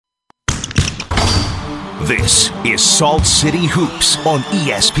This is Salt City Hoops on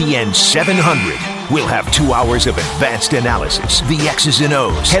ESPN 700. We'll have 2 hours of advanced analysis, the X's and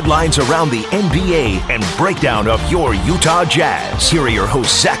O's, headlines around the NBA, and breakdown of your Utah Jazz. Here are your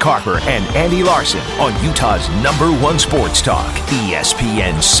hosts, Zach Harper and Andy Larson on Utah's #1 sports talk,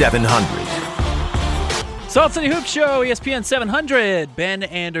 ESPN 700. Salt City Hoops Show, ESPN 700. Ben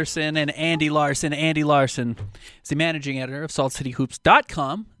Anderson and Andy Larson. Andy Larson is the managing editor of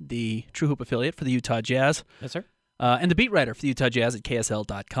SaltCityHoops.com, the True Hoop affiliate for the Utah Jazz. Yes, sir. And the beat writer for the Utah Jazz at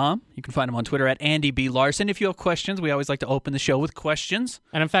KSL.com. You can find him on Twitter at Andy B. Larson. If you have questions, we always like to open the show with questions.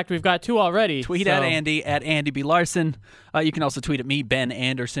 And in fact, we've got 2 already. Tweet at Andy B. Larson. You can also tweet at me, Ben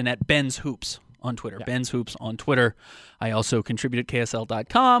Anderson, at Ben's Hoops on Twitter. Yeah. Ben's Hoops on Twitter. I also contribute at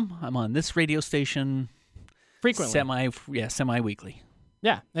KSL.com. I'm on this radio station frequently. Semi-weekly.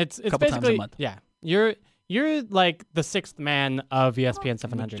 Yeah, it's couple basically times a month. Yeah, you're like the 6th man of ESPN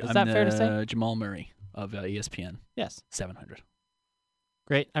 700. Is that fair to say? Jamal Murray of ESPN. Yes, 700.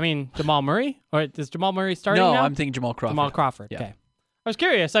 Great. I mean, Jamal Murray, or is Jamal Murray starting now? No, I'm thinking Jamal Crawford. Jamal Crawford. Yeah. Okay. I was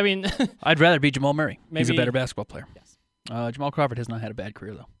curious. I mean, I'd rather be Jamal Murray. He's a Maybe- better basketball player. Yes. Jamal Crawford has not had a bad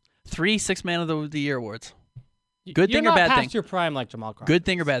career though. 3 Sixth Man of the Year awards. You're Good thing or not bad past thing? your prime like Jamal Crawford. Good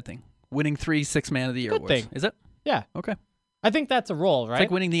thing or bad thing? Winning 3 Sixth Man of the Year Good awards. thing. Is it? Yeah, Okay. I think that's a role, right? It's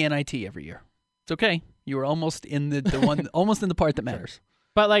like winning the NIT every year. It's okay. You were almost in the one, almost in the part that matters.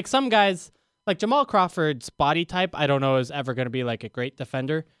 But like some guys, like Jamal Crawford's body type, I don't know is ever going to be like a great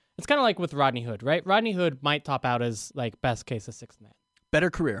defender. It's kind of like with Rodney Hood, right? Rodney Hood might top out as like best case a 6th man. Better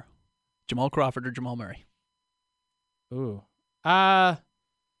career, Jamal Crawford or Jamal Murray? Ooh.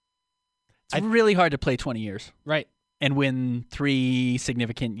 It's really hard to play 20 years Right. and win 3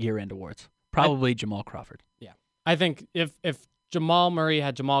 significant year-end awards. Probably Jamal Crawford. Yeah. I think if Jamal Murray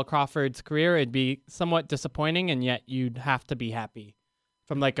had Jamal Crawford's career, it'd be somewhat disappointing, and yet you'd have to be happy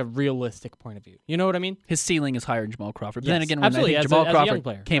from like a realistic point of view. You know what I mean? His ceiling is higher than Jamal Crawford. But Yes, then again, when absolutely. I think As a Jamal young Crawford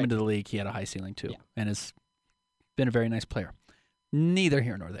player, came right. into the league, he had a high ceiling too, Yeah. and has been a very nice player. Neither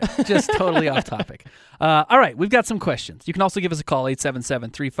here nor there. Just totally off topic. All right, we've got some questions. You can also give us a call,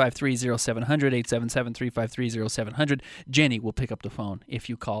 877-353-0700, 877-353-0700. Jenny will pick up the phone if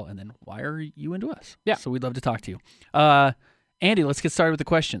you call and then wire you into us. Yeah. So we'd love to talk to you. Andy, let's get started with the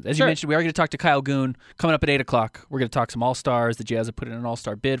questions. As you Sure. mentioned, we are going to talk to Kyle Goon coming up at 8 o'clock. We're going to talk some All-Stars. The Jazz have put in an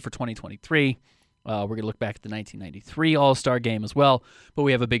All-Star bid for 2023. We're going to look back at the 1993 All-Star game as well. But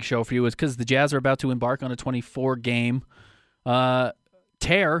we have a big show for you because the Jazz are about to embark on a 24-game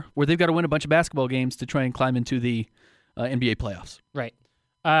tear where they've got to win a bunch of basketball games to try and climb into the NBA playoffs. Right.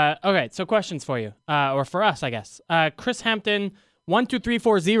 Okay, so questions for you, or for us, I guess. Chris Hampton,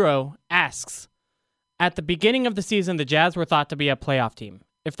 12340 asks, at the beginning of the season, the Jazz were thought to be a playoff team.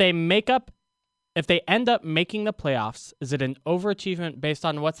 If they end up making the playoffs, is it an overachievement based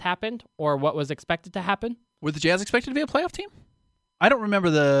on what's happened or what was expected to happen? Were the Jazz expected to be a playoff team? I don't remember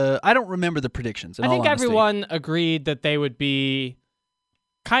the predictions. I think everyone agreed that they would be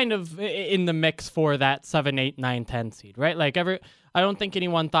kind of in the mix for that 7, 8, 9, 10 seed, right? Like I don't think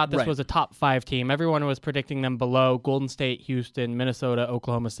anyone thought this Right. was a top 5 team. Everyone was predicting them below Golden State, Houston, Minnesota,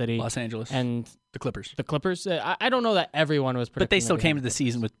 Oklahoma City, Los Angeles, and the Clippers. the Clippers. I don't know that everyone was predicting. But they still them came behind to the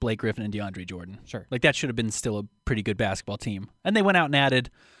season with Blake Griffin and DeAndre Jordan. Sure. Like that should have been still a pretty good basketball team. And they went out and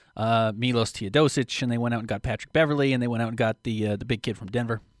added Milos Teodosic, and they went out and got Patrick Beverly, and they went out and got the big kid from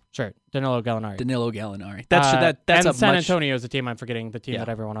Denver, Sure, Danilo Gallinari. That's and a San much, Antonio is a team I'm forgetting, the team Yeah. that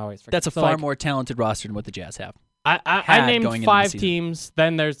everyone always forgets. That's a So, far like, more talented roster than what the Jazz have. I had named going into the 5 season. teams.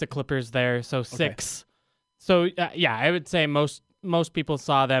 Then there's the Clippers there, so 6. So yeah, I would say most people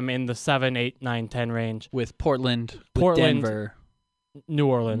saw them in the 7, 8, 9, 10 range. With Portland, Portland, Denver, New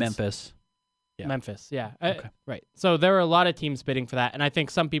Orleans, Memphis. Yeah. Memphis, yeah. Okay. Right. So there were a lot of teams bidding for that, and I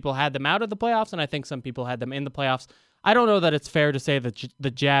think some people had them out of the playoffs, and I think some people had them in the playoffs. I don't know that it's fair to say that the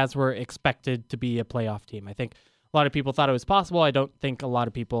Jazz were expected to be a playoff team. I think a lot of people thought it was possible. I don't think a lot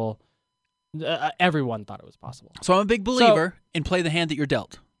of people, everyone thought it was possible. So I'm a big believer in play the hand that you're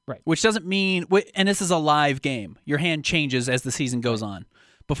dealt. Right. Which doesn't mean, and this is a live game. Your hand changes as the season goes on.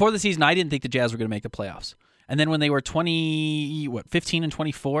 Before the season, I didn't think the Jazz were going to make the playoffs. And then when they were 15 and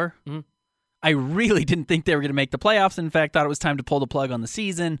 24, I really didn't think they were going to make the playoffs. In fact, thought it was time to pull the plug on the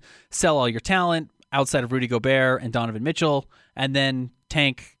season, sell all your talent outside of Rudy Gobert and Donovan Mitchell, and then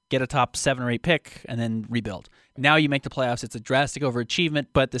tank, get a top 7 or 8 pick, and then rebuild. Now you make the playoffs. It's a drastic overachievement,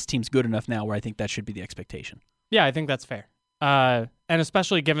 but this team's good enough now where I think that should be the expectation. Yeah, I think that's fair. And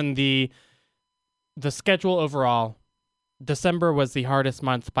especially given the schedule overall, December was the hardest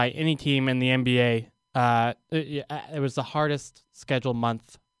month by any team in the NBA. It was the hardest scheduled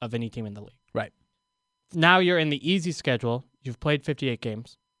month of any team in the league. Right. Now you're in the easy schedule. You've played 58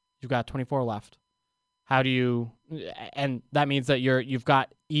 games. You've got 24 left. How do you, and that means that you've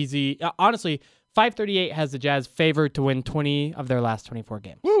got easy, honestly, 538 has the Jazz favored to win 20 of their last 24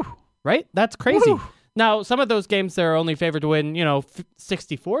 games. Woo! Right? That's crazy. Woo! Now, some of those games they're only favored to win,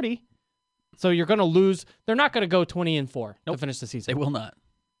 60-40. So you're going to lose. They're not going to go 20-4 to finish the season. They will not.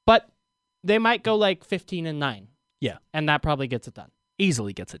 But they might go like 15-9. Yeah. And that probably gets it done.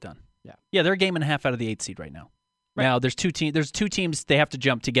 Easily gets it done. Yeah. Yeah, they're a game and a half out of the 8th seed right now. Right. Now, there's two teams they have to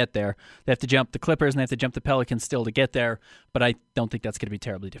jump to get there. They have to jump the Clippers and they have to jump the Pelicans still to get there, but I don't think that's going to be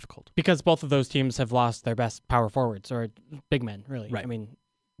terribly difficult. Because both of those teams have lost their best power forwards, or big men, really. Right. I mean,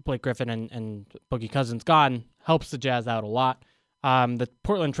 Blake Griffin and Boogie Cousins gone helps the Jazz out a lot. The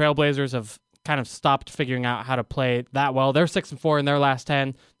Portland Trailblazers have kind of stopped figuring out how to play that well. They're 6-4 in their last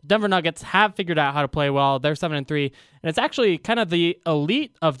 10. The Denver Nuggets have figured out how to play well. They're 7-3, and it's actually kind of the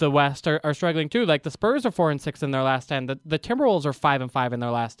elite of the West are struggling too. Like the Spurs are 4-6 in their last 10. The Timberwolves are 5-5 in their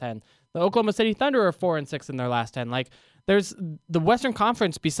last 10. The Oklahoma City Thunder are 4-6 in their last 10. Like there's the Western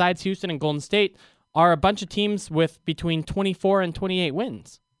Conference besides Houston and Golden State are a bunch of teams with between 24 and 28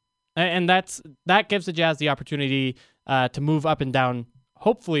 wins, and that gives the Jazz the opportunity to move up and down.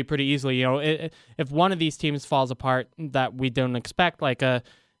 Hopefully pretty easily. If one of these teams falls apart that we don't expect, like a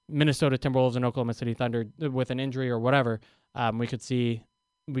Minnesota Timberwolves and Oklahoma City Thunder with an injury or whatever, we could see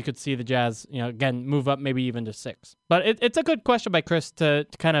the Jazz, again, move up maybe even to 6. But it's a good question by Chris to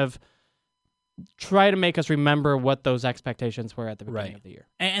kind of try to make us remember what those expectations were at the beginning of the year.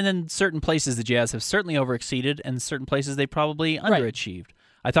 And then certain places the Jazz have certainly overexceeded, and certain places they probably underachieved.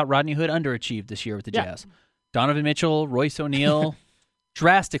 I thought Rodney Hood underachieved this year with the Jazz. Donovan Mitchell, Royce O'Neal.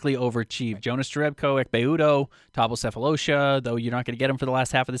 Drastically overachieved. Jonas Jerebko, Ekpe Udoh, Thabo Sefolosha, though you're not going to get him for the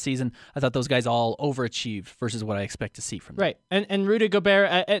last half of the season. I thought those guys all overachieved versus what I expect to see from them. Right. And Rudy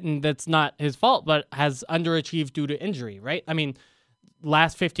Gobert, and that's not his fault, but has underachieved due to injury, right? I mean,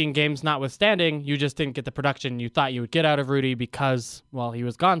 last 15 games notwithstanding, you just didn't get the production you thought you would get out of Rudy because, well, he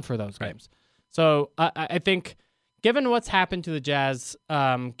was gone for those games. So I think given what's happened to the Jazz,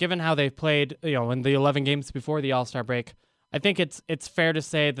 given how they've played, in the 11 games before the All-Star break, I think it's fair to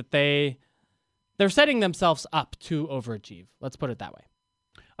say that they're setting themselves up to overachieve. Let's put it that way.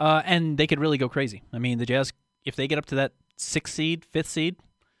 And they could really go crazy. I mean, the Jazz, if they get up to that 6th seed, 5th seed,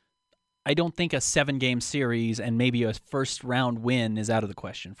 I don't think a 7-game series and maybe a first-round win is out of the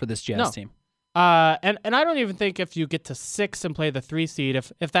question for this Jazz team. And I don't even think if you get to 6 and play the 3 seed,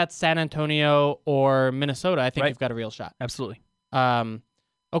 if that's San Antonio or Minnesota, I think you've got a real shot. Absolutely.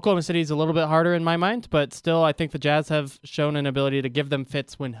 Oklahoma City is a little bit harder in my mind, but still, I think the Jazz have shown an ability to give them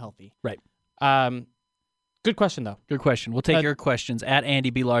fits when healthy. Right. Good question, though. Good question. We'll take your questions at Andy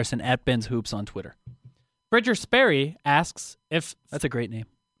B. Larson, at Ben's Hoops on Twitter. Bridger Sperry asks if... That's a great name.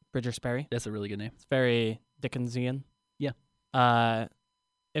 Bridger Sperry? That's a really good name. It's very Dickensian. Yeah.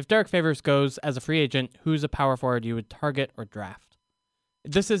 If Derek Favors goes as a free agent, who's a power forward you would target or draft?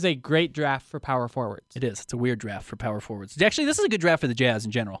 This is a great draft for power forwards. It is. It's a weird draft for power forwards. Actually, this is a good draft for the Jazz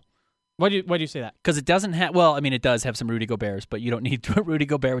in general. Why do you say that? Because it doesn't have... Well, I mean, it does have some Rudy Goberts, but you don't need Rudy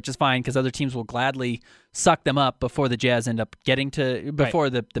Gobert, which is fine because other teams will gladly suck them up before the Jazz end up getting to...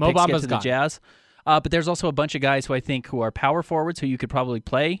 Before the picks get to the Jazz. But there's also a bunch of guys who are power forwards who you could probably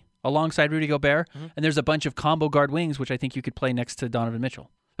play alongside Rudy Gobert. Mm-hmm. And there's a bunch of combo guard wings, which I think you could play next to Donovan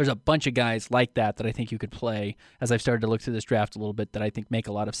Mitchell. There's a bunch of guys like that I think you could play as I've started to look through this draft a little bit that I think make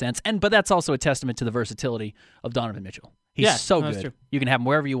a lot of sense. But that's also a testament to the versatility of Donovan Mitchell. He's so good. True. You can have him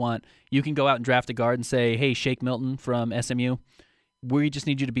wherever you want. You can go out and draft a guard and say, hey, Shake Milton from SMU, we just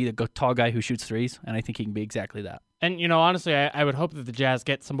need you to be the tall guy who shoots threes, and I think he can be exactly that. And, honestly, I would hope that the Jazz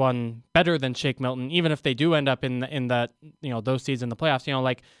get someone better than Shake Milton, even if they do end up in that, those seeds in the playoffs.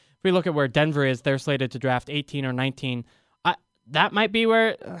 Like if we look at where Denver is, they're slated to draft 18 or 19. That might be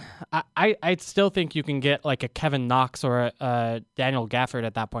where I still think you can get like a Kevin Knox or a Daniel Gafford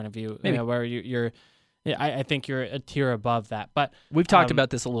at that point of view. Maybe. Where you're I think you're a tier above that. But we've talked about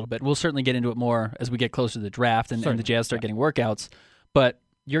this a little bit. We'll certainly get into it more as we get closer to the draft and the Jazz start getting workouts. But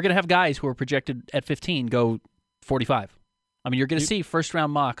you're going to have guys who are projected at 15 go 45. I mean, you're going to see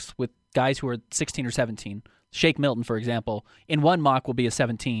first-round mocks with guys who are 16 or 17. Shake Milton, for example, in one mock will be a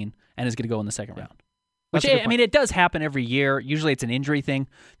 17 and is going to go in the second round. Which, I mean, it does happen every year. Usually it's an injury thing.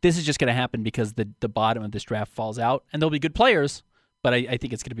 This is just going to happen because the bottom of this draft falls out, and there'll be good players, but I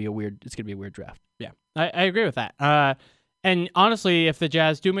think it's going to be a weird draft. Yeah, I agree with that. And honestly, if the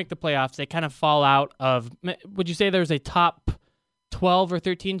Jazz do make the playoffs, they kind of fall out of. Would you say there's a top 12 or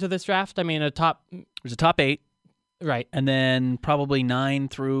 13 to this draft? I mean, there's a top 8, right, and then probably 9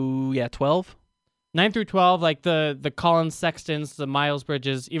 through 12. 9 through 12, like the Collins Sextons, the Miles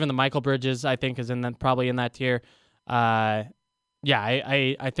Bridges, even the Michael Bridges, I think is probably in that tier. Yeah,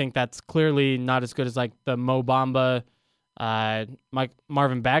 I think that's clearly not as good as like the Mo Bamba,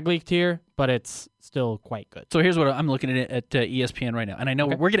 Marvin Bagley tier, but it's still quite good. So here's what I'm looking at ESPN right now, and I know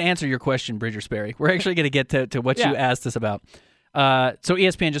we're going to answer your question, Bridger Sperry. We're actually going to get to what you asked us about. So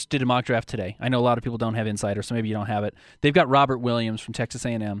ESPN just did a mock draft today. I know a lot of people don't have Insider, so maybe you don't have it. They've got Robert Williams from Texas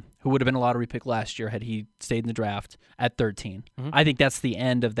A&M, who would have been a lottery pick last year had he stayed in the draft at 13. I think that's the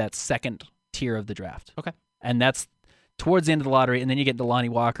end of that second tier of the draft. Okay. And that's towards the end of the lottery, and then you get Delanie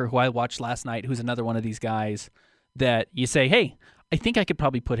Walker, who I watched last night, who's another one of these guys that you say, hey, I think I could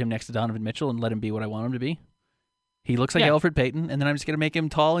probably put him next to Donovan Mitchell and let him be what I want him to be. He looks like Elfrid Payton, and then I'm just going to make him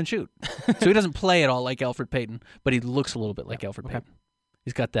tall and shoot. So he doesn't play at all like Elfrid Payton, but he looks a little bit like Elfrid Payton.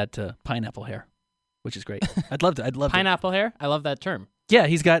 He's got that pineapple hair, which is great. I'd love pineapple hair? I love that term. Yeah,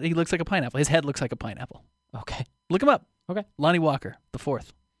 he looks like a pineapple. His head looks like a pineapple. Okay. Look him up. Okay. Lonnie Walker, the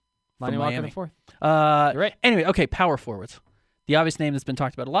fourth. Lonnie Walker, the fourth. You're right. Anyway, okay, power forwards. The obvious name that's been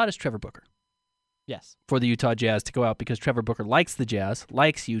talked about a lot is Trevor Booker. Yes. For the Utah Jazz to go out because Trevor Booker likes the Jazz,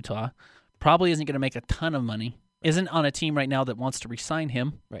 likes Utah, probably isn't going to make a ton of money, isn't on a team right now that wants to re-sign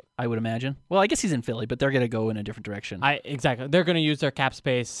him, right? I would imagine. Well, I guess he's in Philly, but they're going to go in a different direction. Exactly. They're going to use their cap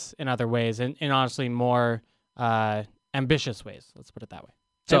space in other ways, and honestly more ambitious ways. Let's put it that way.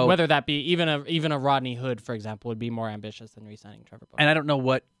 So whether that be even a Rodney Hood, for example, would be more ambitious than re-signing Trevor Booker. And I don't know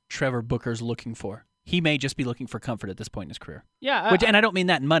what Trevor Booker's looking for. He may just be looking for comfort at this point in his career. Yeah. And I don't mean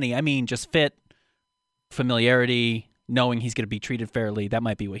that in money. I mean just fit, familiarity, knowing he's going to be treated fairly. That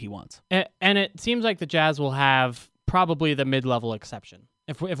might be what he wants. And it seems like the Jazz will have probably the mid-level exception.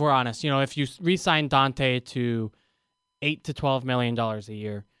 If we're honest, if you re-sign Dante to $8 to $12 million a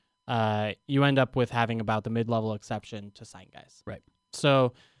year, you end up with having about the mid-level exception to sign guys. Right.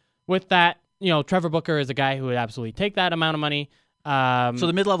 So with that, Trevor Booker is a guy who would absolutely take that amount of money. So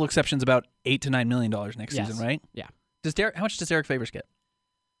the mid-level exception is about $8 to $9 million next season, right? Yeah. How much does Derek Favors get?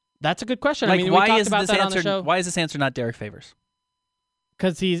 That's a good question. Like, I mean, why we talked is about this that answer? on the show. Why is this answer not Derek Favors?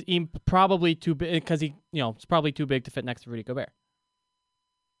 Because he's probably too big. Because it's probably too big to fit next to Rudy Gobert.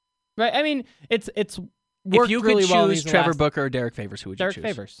 Right. I mean, it's if you really could well choose Trevor Booker or Derek Favors, who would you choose? Derek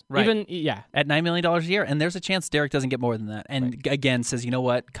Favors. Right. Even at $9 million a year, and there's a chance Derek doesn't get more than that. And again, says, you know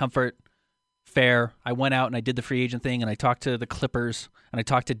what, comfort, fair. I went out and I did the free agent thing, and I talked to the Clippers, and I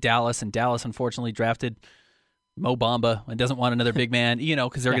talked to Dallas, and Dallas unfortunately drafted Mo Bamba and doesn't want another big man,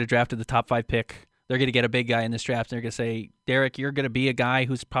 because they're going to draft at the top 5 pick. They're going to get a big guy in this draft. And they're going to say, Derek, you're going to be a guy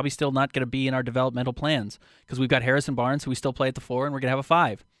who's probably still not going to be in our developmental plans because we've got Harrison Barnes, who we still play at the 4, and we're going to have a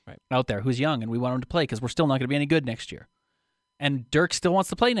 5 out there who's young, and we want him to play because we're still not going to be any good next year. And Dirk still wants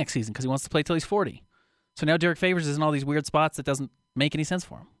to play next season because he wants to play till he's 40. So now Derek Favors is in all these weird spots that doesn't make any sense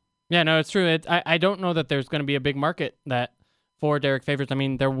for him. Yeah, no, it's true. I don't know that there's going to be a big market for Derek Favors. I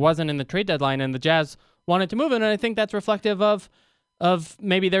mean, there wasn't in the trade deadline, and the Jazz wanted to move it, and I think that's reflective of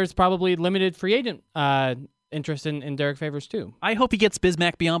maybe there's probably limited free agent interest in Derek Favors too. I hope he gets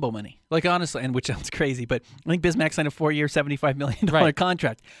Bismack Biyombo money. Like, honestly, and which sounds crazy, but I think Bismack signed a 4-year, $75 million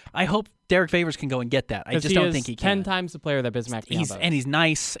contract. I hope Derek Favors can go and get that. I just don't think he can. 10 times the player that Bismack Biyombo is. And he's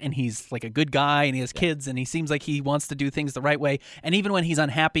nice, and he's like a good guy, and he has kids, and he seems like he wants to do things the right way. And even when he's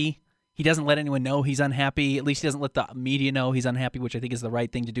unhappy, he doesn't let anyone know he's unhappy. At least he doesn't let the media know he's unhappy, which I think is the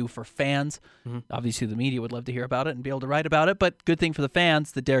right thing to do for fans. Mm-hmm. Obviously, the media would love to hear about it and be able to write about it, but good thing for the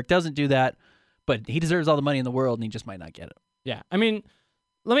fans that Derek doesn't do that. But he deserves all the money in the world, and he just might not get it. Yeah. I mean,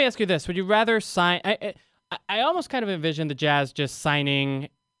 let me ask you this. Would you rather sign... I almost kind of envision the Jazz just signing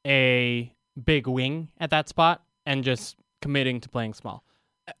a big wing at that spot and just committing to playing small.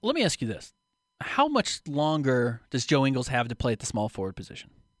 Let me ask you this. How much longer does Joe Ingles have to play at the small forward position?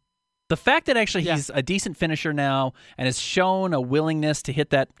 The fact that actually he's a decent finisher now and has shown a willingness to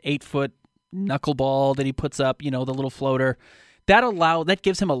hit that 8-foot knuckleball that he puts up, the little floater... That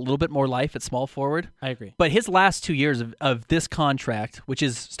gives him a little bit more life at small forward. I agree. But his last 2 years of this contract, which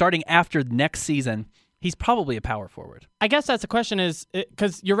is starting after next season, he's probably a power forward. I guess that's the question is,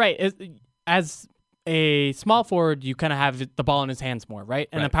 because you're right, as a small forward, you kind of have the ball in his hands more, right?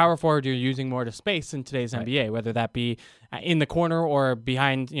 And a power forward, you're using more to space in today's NBA, whether that be in the corner or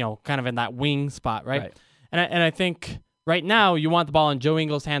behind, kind of in that wing spot, right? And I think... Right now, you want the ball in Joe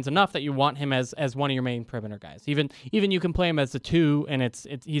Ingles' hands enough that you want him as one of your main perimeter guys. Even you can play him as a 2,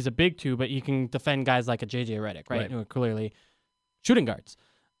 and he's a big 2, but he can defend guys like a JJ Redick, right? Who are clearly shooting guards.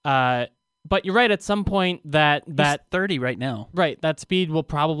 But you're right. At some point, that 30 right now, right? That speed will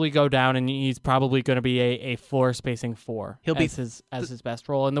probably go down, and he's probably going to be a floor spacing 4. He'll be his best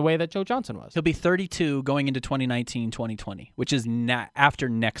role in the way that Joe Johnson was. He'll be 32 going into 2019-2020, which is after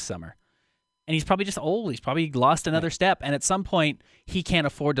next summer. And he's probably just old. He's probably lost another step. And at some point, he can't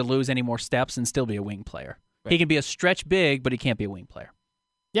afford to lose any more steps and still be a wing player. He can be a stretch big, but he can't be a wing player.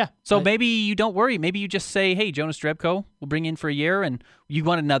 Yeah. So maybe you don't worry. Maybe you just say, hey, Jonas Jerebko, we'll bring in for a year, and you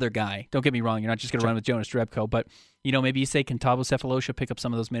want another guy. Don't get me wrong. You're not just going to run with Jonas Jerebko, but maybe you say, can Thabo Sefolosha pick up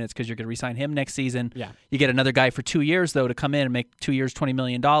some of those minutes because you're going to re-sign him next season? Yeah. You get another guy for 2 years, though, to come in and make 2 years $20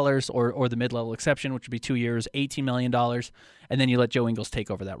 million, or the mid-level exception, which would be 2 years, $18 million, and then you let Joe Ingles take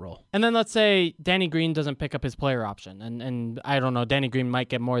over that role. And then let's say Danny Green doesn't pick up his player option, and I don't know, Danny Green might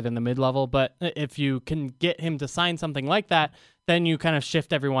get more than the mid-level, but if you can get him to sign something like that, then you kind of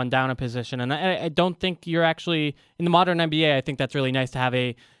shift everyone down a position. And I don't think you're actually, in the modern NBA, I think that's really nice to have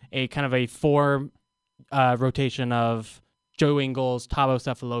a kind of a 4 rotation of Joe Ingles, Thabo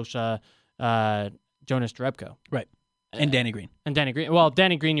Sefolosha, Jonas Jerebko. Right. And Danny Green. And Danny Green. Well,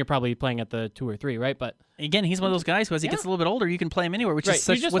 Danny Green, you're probably playing at the 2 or 3, right? But again, he's one of those guys who, as he gets a little bit older, you can play him anywhere, which is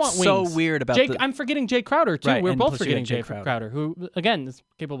what's so weird about I'm forgetting Jay Crowder, too. Right, We're and both plus forgetting you got Jay Crowder, who, again, is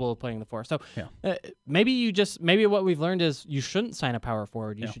capable of playing the 4. So Yeah. maybe what we've learned is you shouldn't sign a power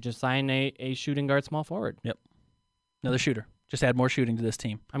forward. You Yeah. should just sign a shooting guard, small forward. Yep. Another shooter. Just add more shooting to this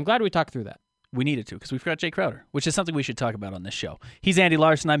team. I'm glad we talked through that. We needed to, because we forgot Jay Crowder, which is something we should talk about on this show. He's Andy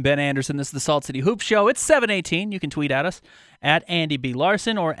Larson. I'm Ben Anderson. This is the Salt City Hoops Show. It's 7:18. You can tweet at us at Andy B.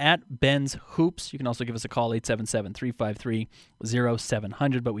 Larson or at Ben's Hoops. You can also give us a call,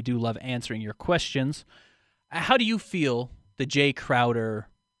 877-353-0700, but we do love answering your questions. How do you feel the Jay Crowder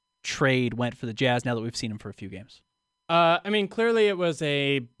trade went for the Jazz now that we've seen him for a few games? Clearly it was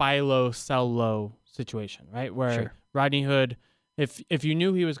a buy low, sell low situation, right? Where Rodney Hood, if you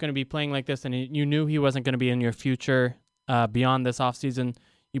knew he was going to be playing like this and you knew he wasn't going to be in your future beyond this offseason,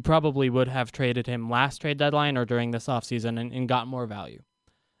 you probably would have traded him last trade deadline or during this offseason and got more value.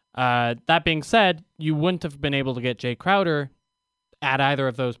 That being said, you wouldn't have been able to get Jay Crowder at either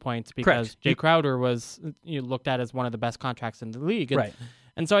of those points because Jay Crowder was looked at as one of the best contracts in the league. Right.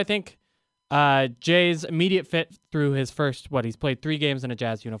 And so I think Jay's immediate fit through his first, he's played 3 games in a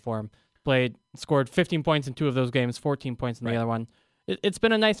Jazz uniform, scored 15 points in 2 of those games, 14 points in the other one. It's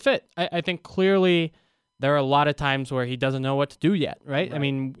been a nice fit. I think clearly there are a lot of times where he doesn't know what to do yet, right? I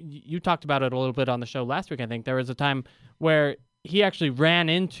mean, you talked about it a little bit on the show last week, I think. There was a time where he actually ran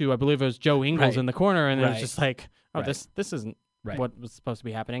into, I believe it was Joe Ingles in the corner, and it was just like, this isn't what was supposed to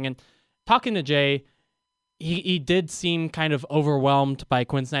be happening. And talking to Jay, he did seem kind of overwhelmed by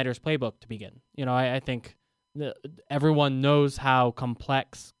Quinn Snyder's playbook to begin. I think everyone knows how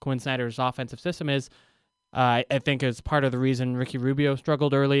complex Quinn Snyder's offensive system is. I think it's part of the reason Ricky Rubio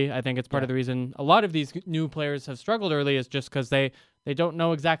struggled early. I think it's part of the reason a lot of these new players have struggled early is just because they don't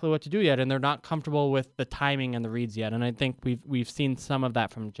know exactly what to do yet, and they're not comfortable with the timing and the reads yet. And I think we've seen some of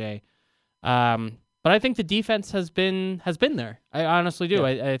that from Jay. But I think the defense has been there. I honestly do.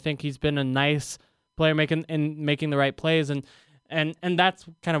 I think he's been a nice player making the right plays, and that's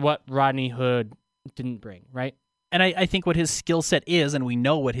kind of what Rodney Hood didn't bring, right? And I think what his skill set is, and we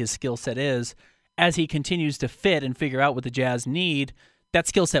know what his skill set is, as he continues to fit and figure out what the Jazz need, that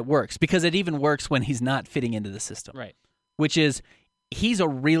skill set works because it even works when he's not fitting into the system. Right. Which is, he's a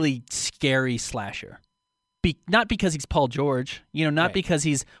really scary slasher. Not because he's Paul George, not because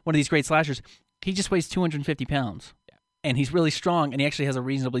he's one of these great slashers. He just weighs 250 pounds. Yeah. And he's really strong, and he actually has a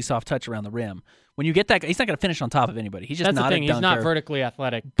reasonably soft touch around the rim. When you get that guy, he's not going to finish on top of anybody. He's just That's not the thing. a dunker. He's not vertically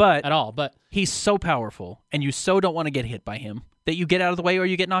athletic at all. But he's so powerful, and you so don't want to get hit by him that you get out of the way or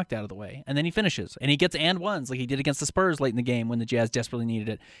you get knocked out of the way. And then he finishes, and he gets and ones like he did against the Spurs late in the game when the Jazz desperately needed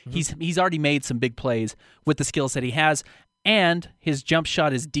it. Mm-hmm. He's already made some big plays with the skill set he has, and his jump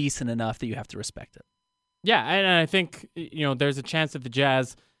shot is decent enough that you have to respect it. Yeah, and I think there's a chance that the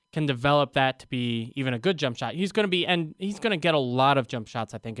Jazz can develop that to be even a good jump shot. He's going to get a lot of jump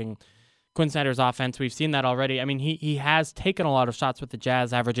shots, I think, in Quinn Snyder's offense. We've seen that already. I mean, he has taken a lot of shots with the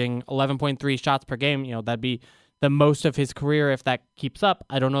Jazz, averaging 11.3 shots per game. That'd be the most of his career if that keeps up.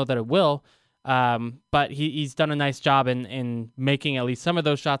 I don't know that it will, but he's done a nice job in making at least some of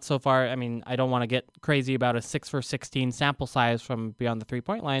those shots so far. I mean, I don't want to get crazy about a 6 for 16 sample size from beyond the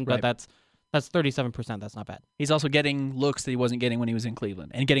 3-point line, but that's 37%. That's not bad. He's also getting looks that he wasn't getting when he was in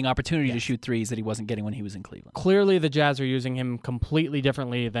Cleveland and getting opportunity to shoot threes that he wasn't getting when he was in Cleveland. Clearly, the Jazz are using him completely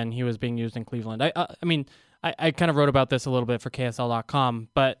differently than he was being used in Cleveland. I kind of wrote about this a little bit for KSL.com,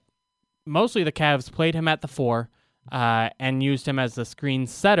 but mostly the Cavs played him at the 4 and used him as the screen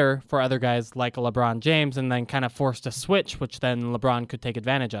setter for other guys like LeBron James and then kind of forced a switch, which then LeBron could take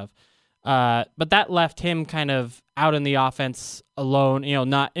advantage of. But that left him kind of out in the offense alone,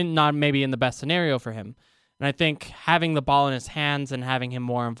 not maybe in the best scenario for him. And I think having the ball in his hands and having him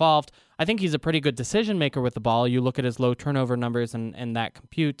more involved, I think he's a pretty good decision maker with the ball. You look at his low turnover numbers and that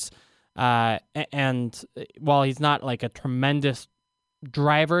computes. And while he's not like a tremendous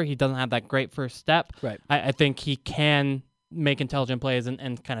driver. He doesn't have that great first step. Right. I think he can make intelligent plays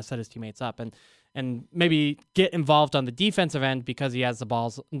and kind of set his teammates up and maybe get involved on the defensive end because he has the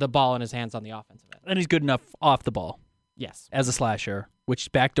ball in his hands on the offensive end. And he's good enough off the ball. Yes. As a slasher,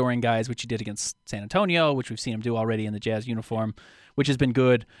 which backdooring guys, which he did against San Antonio, which we've seen him do already in the Jazz uniform, which has been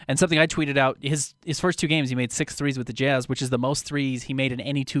good. And something I tweeted out, his first 2 games, he made 6 threes with the Jazz, which is the most threes he made in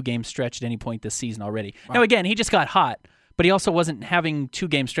any 2-game stretch at any point this season already. Wow. Now, again, he just got hot, but he also wasn't having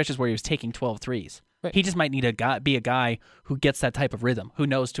 2-game stretches where he was taking 12 threes. Right. He just might need be a guy who gets that type of rhythm, who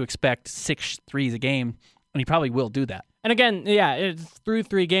knows to expect 6 threes a game, and he probably will do that. And again, yeah, it's through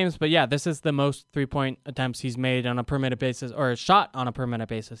 3 games, but yeah, this is the most 3-point attempts he's made on a per-minute basis, or a shot on a per-minute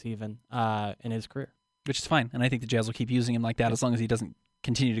basis even, in his career. Which is fine, and I think the Jazz will keep using him like that as long as he doesn't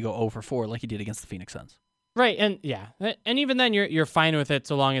continue to go 0 for 4 like he did against the Phoenix Suns. Right, and yeah, and even then you're fine with it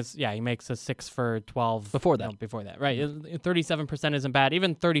so long as he makes a 6 for 12 before that. Before that, right? 37% isn't bad.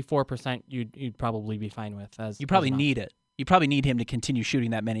 Even 34% you'd probably be fine with. You probably need it. You probably need him to continue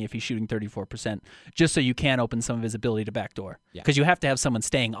shooting that many if he's shooting 34%, just so you can open some of his ability to backdoor. Because you have to have someone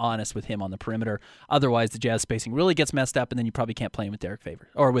staying honest with him on the perimeter. Otherwise, the Jazz spacing really gets messed up, and then you probably can't play him with Derek Favors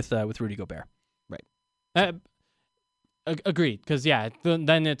or with Rudy Gobert. Right. Agreed. Because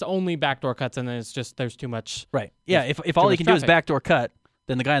then it's only backdoor cuts, and then it's just there's too much. Right. Yeah. If all he can do is backdoor cut,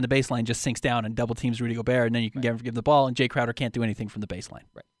 then the guy on the baseline just sinks down and double teams Rudy Gobert, and then you can give the ball, and Jay Crowder can't do anything from the baseline.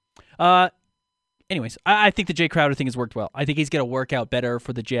 Right. Anyways, I think the Jay Crowder thing has worked well. I think he's going to work out better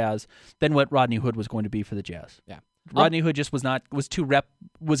for the Jazz than what Rodney Hood was going to be for the Jazz. Yeah, Rodney Hood just was going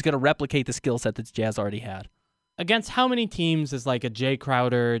to replicate the skill set that the Jazz already had. Against how many teams is like a Jay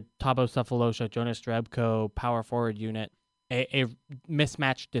Crowder, Thabo Sefolosha, Jonas Jerebko power forward unit a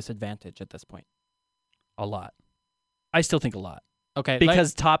mismatch disadvantage at this point? A lot. I still think a lot. Okay,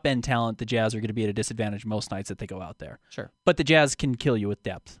 because top end talent, the Jazz are going to be at a disadvantage most nights that they go out there. Sure, but the Jazz can kill you with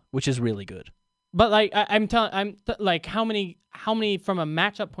depth, which is really good. But like I'm how many from a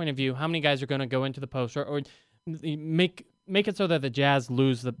matchup point of view, how many guys are going to go into the post or make it so that the Jazz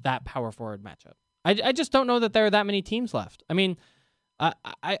lose that power forward matchup? I just don't know that there are that many teams left. I mean,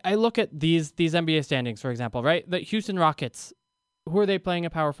 I look at these NBA standings, for example, right? The Houston Rockets, who are they playing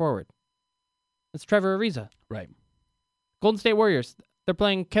at power forward? It's Trevor Ariza. Right. Golden State Warriors, they're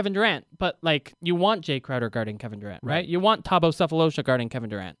playing Kevin Durant, but like you want Jay Crowder guarding Kevin Durant, right? You want Thabo Sefolosha guarding Kevin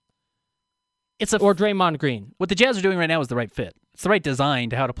Durant. Or Draymond Green. What the Jazz are doing right now is the right fit. It's the right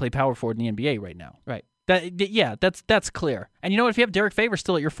design to how to play power forward in the NBA right now. Right. That's clear. And you know what? If you have Derek Favors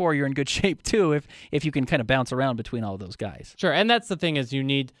still at your 4, you're in good shape too. If you can kind of bounce around between all of those guys. Sure. And that's the thing is you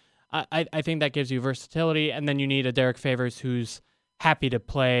need. I think that gives you versatility, and then you need a Derek Favors who's happy to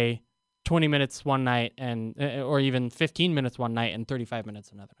play 20 minutes one night or even 15 minutes one night and 35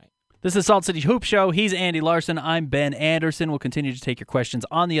 minutes another night. This is Salt City Hoop Show. He's Andy Larson. I'm Ben Anderson. We'll continue to take your questions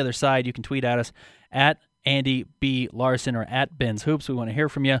on the other side. You can tweet at us at Andy B. Larson or at Ben's Hoops. We want to hear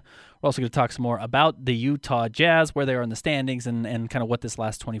from you. We're also going to talk some more about the Utah Jazz, where they are in the standings, and kind of what this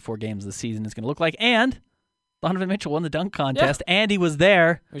last 24 games of the season is going to look like. And Donovan Mitchell won the dunk contest. Yeah. Andy was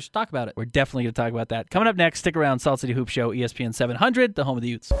there. We should talk about it. We're definitely going to talk about that. Coming up next, stick around. Salt City Hoop Show, ESPN 700, the home of the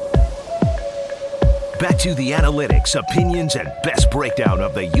Utes. Back to the analytics, opinions, and best breakdown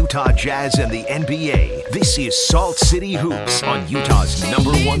of the Utah Jazz and the NBA. This is Salt City Hoops on Utah's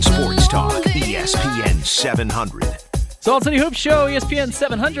 #1 sports talk, ESPN 700. Salt City Hoops Show, ESPN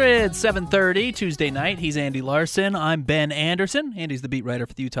 700, 7:30, Tuesday night. He's Andy Larson. I'm Ben Anderson. Andy's the beat writer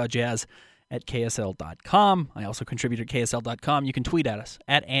for the Utah Jazz at KSL.com. I also contribute at KSL.com. You can tweet at us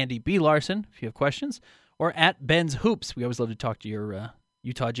at Andy B. Larson if you have questions, or at Ben's Hoops. We always love to talk to your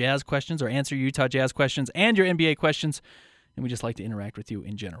Utah Jazz questions or answer your Utah Jazz questions and your NBA questions, and we just like to interact with you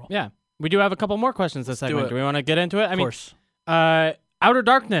in general. Yeah. We do have a couple more questions this segment. Do we want to get into it? Of course. Outer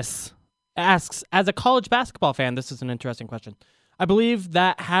Darkness asks, as a college basketball fan, this is an interesting question. I believe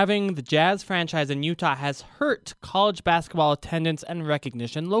that having the Jazz franchise in Utah has hurt college basketball attendance and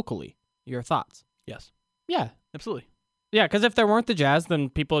recognition locally. Your thoughts? Yes. Yeah. Absolutely. Yeah, because if there weren't the Jazz, then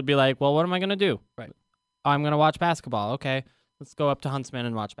people would be like, well, what am I going to do? Right. I'm going to watch basketball. Okay. Let's go up to Huntsman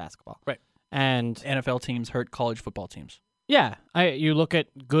and watch basketball. Right. And NFL teams hurt college football teams. Yeah. You look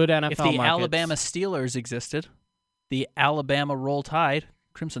at good NFL If the markets. Alabama Steelers existed, the Alabama Roll Tide,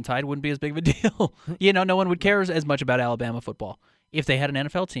 Crimson Tide, wouldn't be as big of a deal. No one would care as much about Alabama football if they had an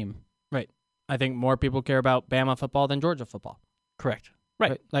NFL team. Right. I think more people care about Bama football than Georgia football. Correct.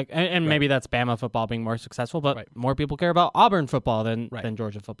 Right. Like, and maybe that's Bama football being more successful, but more people care about Auburn football than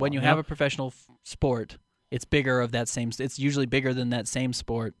Georgia football. When you have a professional sport, it's bigger of that same. It's usually bigger than that same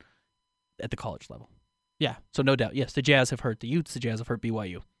sport at the college level. Yeah. So no doubt, yes, the Jazz have hurt the Utes. The Jazz have hurt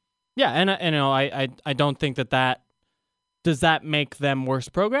BYU. Yeah, and I don't think that does that make them worse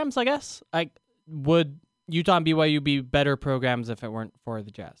programs, I guess? Would Utah and BYU be better programs if it weren't for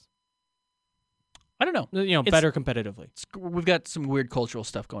the Jazz? I don't know. Better competitively. We've got some weird cultural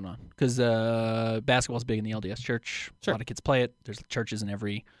stuff going on because basketball's big in the LDS church. Sure. A lot of kids play it. There's churches in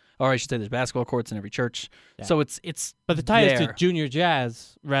every, or I should say there's basketball courts in every church. Yeah. So it's But the tie is there. to junior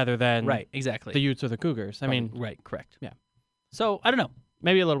Jazz rather than Right, exactly. the Utes or the Cougars. I mean, right, correct. Yeah. So I don't know.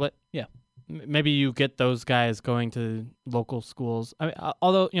 maybe a little bit. Yeah. Maybe you get those guys going to local schools. I mean,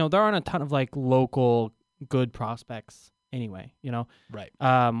 although, there aren't a ton of like local good prospects anyway, Right.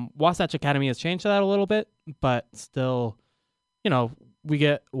 Wasatch Academy has changed that a little bit, but still, we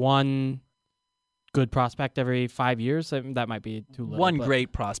get one good prospect every 5 years. I mean, that might be too little. One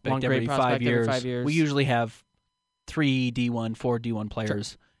great prospect every 5 years. Every 5 years. We usually have 3 D1, 4 D1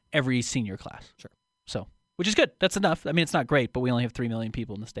 players every senior class. Sure. So, which is good. That's enough. I mean, it's not great, but we only have 3 million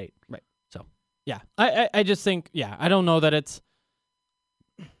people in the state. Right. So, yeah. I just think, I don't know that it's.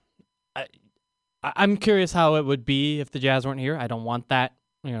 I'm curious how it would be if the Jazz weren't here. I don't want that,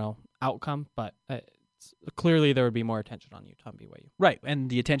 outcome, but clearly there would be more attention on Utah and BYU. right. And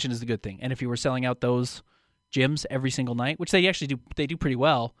the attention is the good thing. And if you were selling out those gyms every single night, which they actually do, they do pretty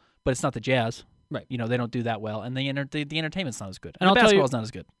well, but it's not the Jazz. Right. They don't do that well. And the entertainment's not as good. And I'll tell you- basketball's not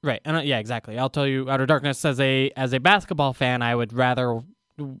as good. Right, and yeah, exactly. I'll tell you, Outer Darkness, as a basketball fan, I would rather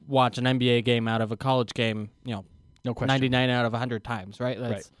watch an NBA game out of a college game, No question. 99 out of 100 times, right?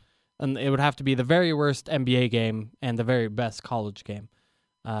 Right. And it would have to be the very worst NBA game and the very best college game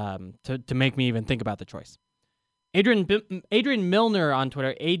to make me even think about the choice. Adrian Milner on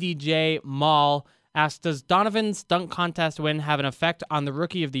Twitter, ADJ Mall, asked, does Donovan's dunk contest win have an effect on the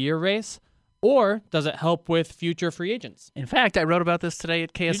Rookie of the Year race, or does it help with future free agents? In fact, I wrote about this today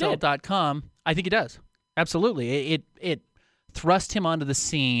at KSL.com. I think it does. Absolutely. It thrust him onto the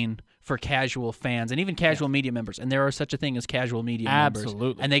scene for casual fans and even casual media members. And there are such a thing as casual media members.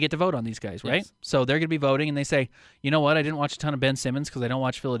 Absolutely. And they get to vote on these guys, right? Yes. So they're going to be voting, and they say, you know what? I didn't watch a ton of Ben Simmons because I don't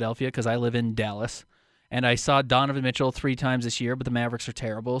watch Philadelphia because I live in Dallas. And I saw Donovan Mitchell 3 times this year, but the Mavericks are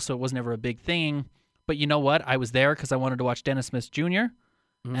terrible, so it was never a big thing. But you know what? I was there because I wanted to watch Dennis Smith Jr.,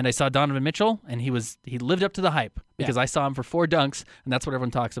 and I saw Donovan Mitchell, and he lived up to the hype because I saw him for 4 dunks, and that's what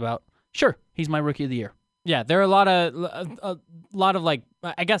everyone talks about. Sure, he's my Rookie of the Year. Yeah, there are a lot of like,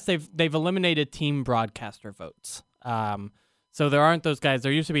 I guess they've eliminated team broadcaster votes. So there aren't those guys.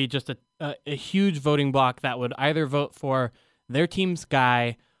 There used to be just a huge voting block that would either vote for their team's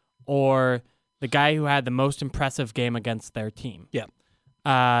guy or the guy who had the most impressive game against their team. Yeah.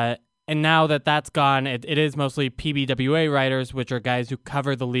 And now that that's gone, it is mostly PBWA writers, which are guys who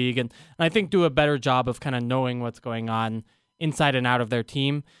cover the league and I think do a better job of kind of knowing what's going on inside and out of their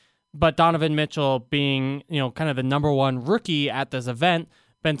team. But Donovan Mitchell being, kind of the number one rookie at this event,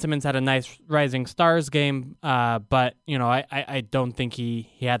 Ben Simmons had a nice Rising Stars game, but, I don't think he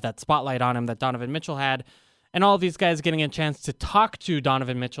had that spotlight on him that Donovan Mitchell had. And all of these guys getting a chance to talk to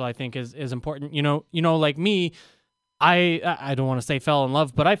Donovan Mitchell, I think, is important. Like me, I don't want to say fell in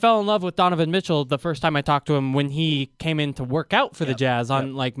love, but I fell in love with Donovan Mitchell the first time I talked to him when he came in to work out for the Jazz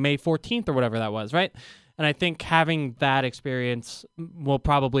on like May 14th or whatever that was, right? And I think having that experience will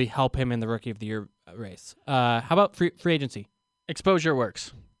probably help him in the Rookie of the Year race. How about free agency? Exposure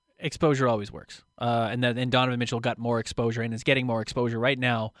works. Exposure always works. And Donovan Mitchell got more exposure and is getting more exposure right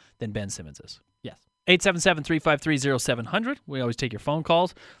now than Ben Simmons is. Yes. 877-353-0700. We always take your phone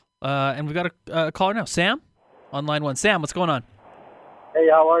calls. And we've got a caller now. Sam on line 1. Sam, what's going on? Hey,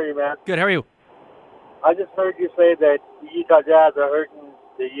 how are you, man? Good. How are you? I just heard you say that the Utah Jazz are hurting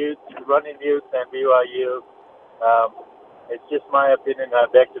the youth, running youth, and BYU. It's just my opinion. I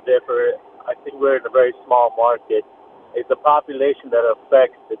beg to differ. I think we're in a very small market. It's the population that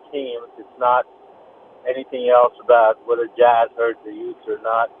affects the teams. It's not anything else about whether Jazz hurt the youth or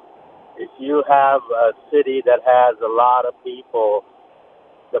not. If you have a city that has a lot of people,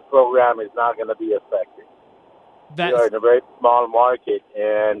 the program is not going to be affected. We are in a very small market,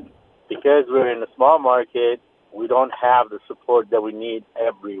 and because we're in a small market, we don't have the support that we need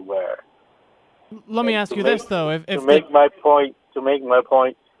everywhere. Let me ask you this though: to make my point,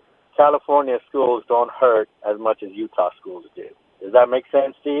 California schools don't hurt as much as Utah schools do. Does that make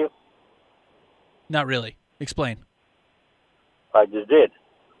sense to you? Not really. Explain. I just did.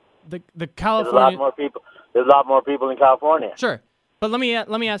 The California. There's a lot more people in California. Sure, but let me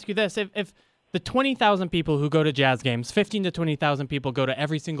ask you this: if the 20,000 people who go to Jazz games, 15 to 20,000 people go to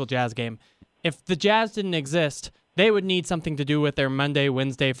every single Jazz game. If the Jazz didn't exist, they would need something to do with their Monday,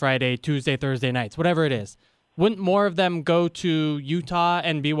 Wednesday, Friday, Tuesday, Thursday nights, whatever it is. Wouldn't more of them go to Utah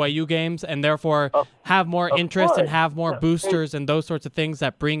and BYU games and therefore have more interest and have more boosters and those sorts of things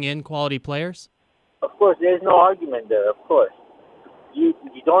that bring in quality players? of course, there's no argument there. Of course, you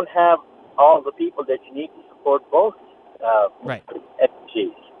don't have all the people that you need to support both Right.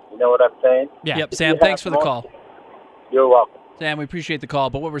 entities. You know what I'm saying? Yeah. Yep, Sam, thanks for the call. You're welcome. Sam, we appreciate the call,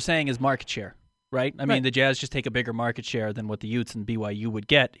 but what we're saying is market share, right? I mean, Right. the Jazz just take a bigger market share than what the Utes and BYU would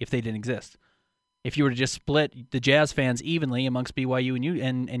get if they didn't exist. If you were to just split the Jazz fans evenly amongst BYU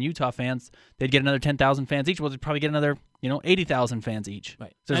and Utah fans, they'd get another 10,000 fans each. Well, they'd probably get another 80,000 fans each.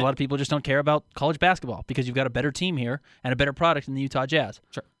 Right. So there's a lot of people who just don't care about college basketball because you've got a better team here and a better product in the Utah Jazz.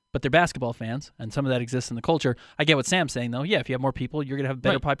 Sure. But they're basketball fans, and some of that exists in the culture. I get what Sam's saying, though. Yeah, if you have more people, you're going to have a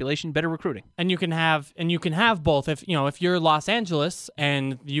better Right. population, better recruiting. And you can have both. If you're Los Angeles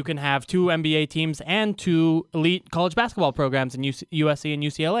and you can have 2 NBA teams and 2 elite college basketball programs in USC and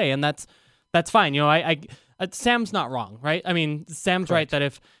UCLA, and that's fine. Sam's not wrong, right? I mean, Sam's right that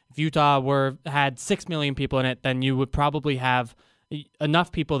if Utah had 6 million people in it, then you would probably have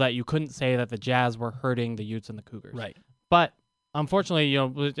enough people that you couldn't say that the Jazz were hurting the Utes and the Cougars. Right. But unfortunately,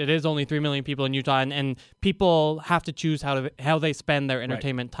 it is only 3 million people in Utah, and people have to choose how they spend their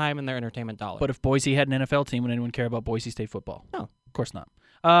entertainment time and their entertainment dollars. But if Boise had an NFL team, would anyone care about Boise State football? No. Of course not.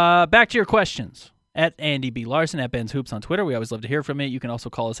 Back to your questions. At Andy B. Larson, at Ben's Hoops on Twitter. We always love to hear from you. You can also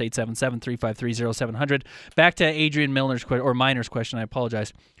call us 877-353-0700. Back to Adrian Miner's question. I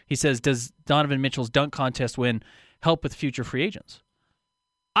apologize. He says, does Donovan Mitchell's dunk contest win help with future free agents?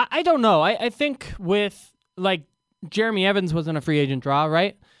 I don't know. I think with, Jeremy Evans wasn't a free agent draw,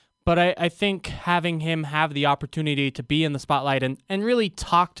 right? But I think having him have the opportunity to be in the spotlight and really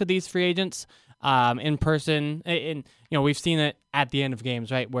talk to these free agents in person, we've seen it at the end of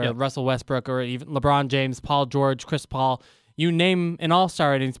games, right? Where Russell Westbrook or even LeBron James, Paul George, Chris Paul, you name an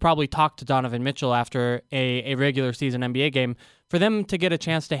all-star, and he's probably talked to Donovan Mitchell after a regular season NBA game for them to get a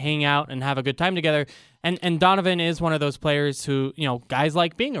chance to hang out and have a good time together. And Donovan is one of those players who, guys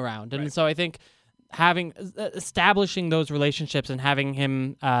like being around. And so I think establishing those relationships and having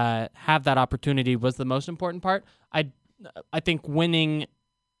him have that opportunity was the most important part. I think winning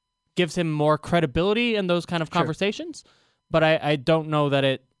gives him more credibility in those kind of conversations, but I don't know that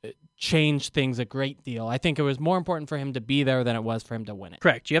it changed things a great deal. I think it was more important for him to be there than it was for him to win it.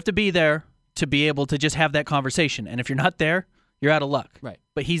 Correct. You have to be there to be able to just have that conversation. And if you're not there, you're out of luck. Right.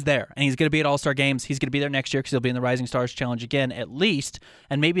 But he's there, and he's going to be at All-Star games. He's going to be there next year because he'll be in the Rising Stars Challenge again, at least,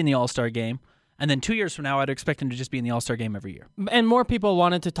 and maybe in the All-Star game. And then 2 years from now, I'd expect him to just be in the All-Star game every year. And more people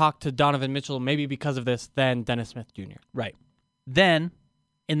wanted to talk to Donovan Mitchell maybe because of this than Dennis Smith Jr. Right. Then,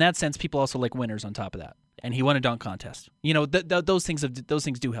 in that sense, people also like winners on top of that. And he won a dunk contest. Those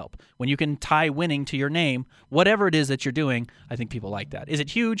things do help. When you can tie winning to your name, whatever it is that you're doing, I think people like that. Is it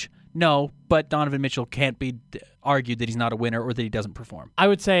huge? No, but Donovan Mitchell can't be argued that he's not a winner or that he doesn't perform. I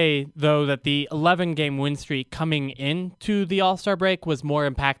would say, though, that the 11-game win streak coming into the All-Star break was more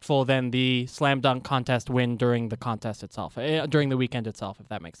impactful than the slam dunk contest win during the contest itself, during the weekend itself, if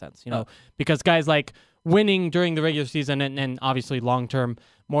that makes sense. Because guys like winning during the regular season and obviously long-term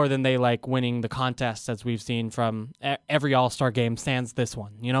more than they like winning the contests, as we've seen from every All-Star game, sans this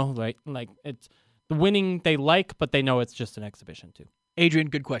one. Like it's the winning they like, but they know it's just an exhibition too. Adrian,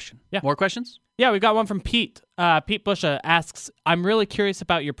 good question. Yeah. More questions? Yeah, we've got one from Pete. Pete Busha asks, I'm really curious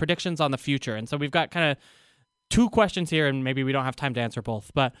about your predictions on the future. And so we've got kind of 2 questions here, and maybe we don't have time to answer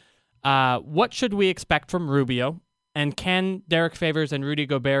both. But what should we expect from Rubio? And can Derek Favors and Rudy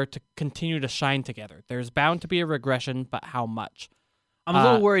Gobert to continue to shine together? There's bound to be a regression, but how much? I'm a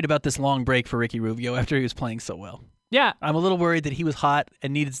little worried about this long break for Ricky Rubio after he was playing so well. Yeah. I'm a little worried that he was hot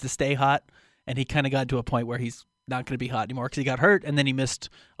and needed to stay hot, and he kind of got to a point where he's not going to be hot anymore because he got hurt, and then he missed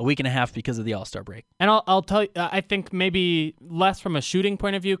a week and a half because of the All-Star break. And I'll tell you, I think maybe less from a shooting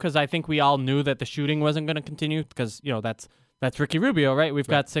point of view, because I think we all knew that the shooting wasn't going to continue because, that's Ricky Rubio, right? We've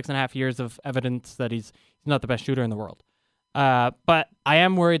got 6.5 years of evidence that he's not the best shooter in the world. But I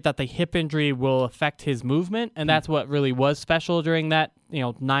am worried that the hip injury will affect his movement, and that's what really was special during that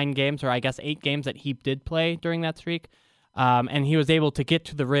 9 games, or I guess 8 games that he did play during that streak. And he was able to get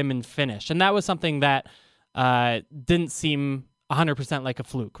to the rim and finish. And that was something that didn't seem 100% like a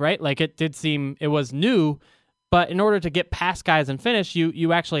fluke, right? Like it was new, but in order to get past guys and finish,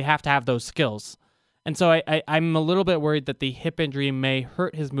 you actually have to have those skills. And so I'm a little bit worried that the hip injury may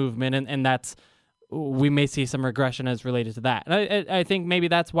hurt his movement, and that's we may see some regression as related to that. And I think maybe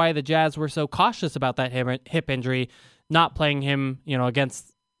that's why the Jazz were so cautious about that hip injury, not playing him,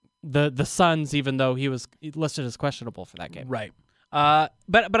 against the Suns, even though he was listed as questionable for that game. Right.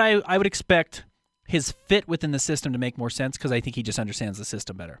 But I would expect his fit within the system to make more sense because I think he just understands the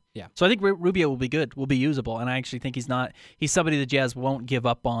system better. Yeah. So I think Rubio will be good, will be usable, and I actually think he's somebody the Jazz won't give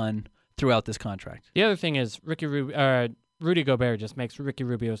up on throughout this contract. The other thing is Rudy Gobert just makes Ricky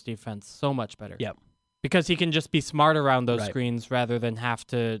Rubio's defense so much better. Yep. because he can just be smart around those Right. screens rather than have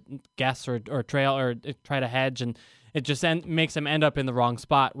to guess or trail or try to hedge, and it just makes him end up in the wrong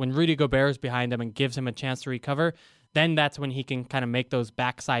spot. When Rudy Gobert is behind him and gives him a chance to recover, then that's when he can kind of make those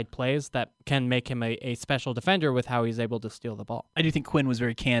backside plays that can make him a special defender with how he's able to steal the ball. I do think Quinn was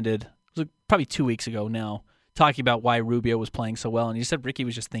very candid. It was probably 2 weeks ago now, talking about why Rubio was playing so well, and he said Ricky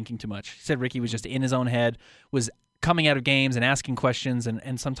was just thinking too much. He said Ricky was just in his own head, was coming out of games and asking questions,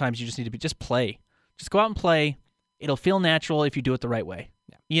 and sometimes you just need to just play. Just go out and play. It'll feel natural if you do it the right way.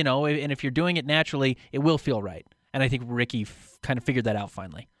 Yeah. And if you're doing it naturally, it will feel right. And I think Ricky kind of figured that out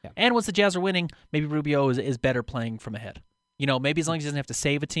finally. Yeah. And once the Jazz are winning, maybe Rubio is better playing from ahead. Maybe as long as he doesn't have to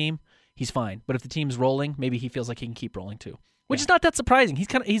save a team, he's fine. But if the team's rolling, maybe he feels like he can keep rolling too. Which is not that surprising.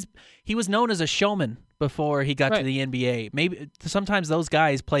 He was known as a showman before he got to the NBA. Maybe sometimes those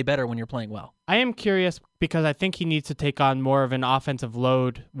guys play better when you're playing well. I am curious because I think he needs to take on more of an offensive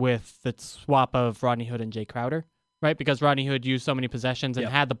load with the swap of Rodney Hood and Jay Crowder, right? Because Rodney Hood used so many possessions and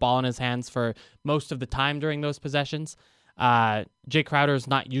had the ball in his hands for most of the time during those possessions. Jay Crowder is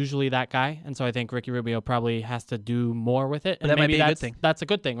not usually that guy, and so I think Ricky Rubio probably has to do more with it. And that might be a good thing. That's a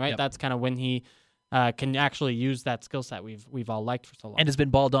good thing, right? Yep. That's kind of when he can actually use that skill set we've all liked for so long. And has been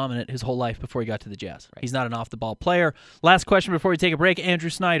ball dominant his whole life before he got to the Jazz. Right. He's not an off-the-ball player. Last question before we take a break. Andrew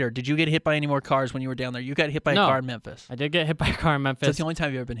Snyder, did you get hit by any more cars when you were down there? You got hit by a car in Memphis. I did get hit by a car in Memphis. So that's the only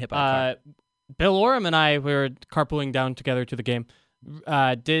time you've ever been hit by a car. Bill Oram and I were carpooling down together to the game.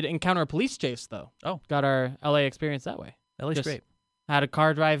 Did encounter a police chase, though. Oh. Got our LA experience that way. LA's great. Had a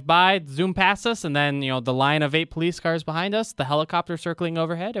car drive by, zoom past us, and then the line of 8 police cars behind us, the helicopter circling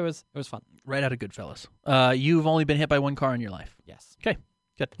overhead. It was fun. Right out of Goodfellas. You've only been hit by one car in your life. Yes. Okay,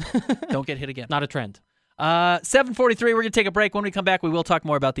 good. Don't get hit again. Not a trend. 7:43. We're going to take a break. When we come back, we will talk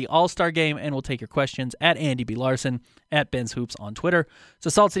more about the All-Star Game, and we'll take your questions at Andy B. Larson, at Ben's Hoops on Twitter. It's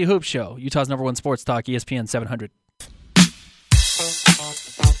the Salt City Hoops Show, Utah's #1 sports talk, ESPN 700.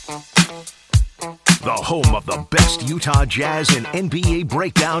 The home of the best Utah Jazz and NBA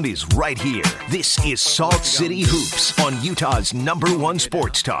breakdown is right here. This is Salt City Hoops on Utah's #1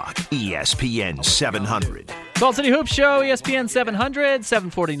 sports talk, ESPN 700. Salt City Hoops Show, ESPN 700,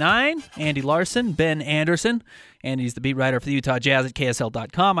 749. Andy Larson, Ben Anderson. Andy's the beat writer for the Utah Jazz at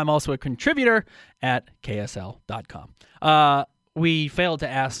KSL.com. I'm also a contributor at KSL.com. We failed to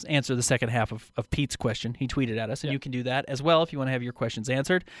answer the second half of Pete's question. He tweeted at us, and you can do that as well if you want to have your questions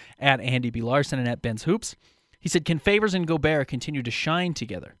answered, at Andy B. Larson and at Ben's Hoops. He said, can Favors and Gobert continue to shine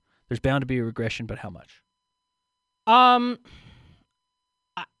together? There's bound to be a regression, but how much? I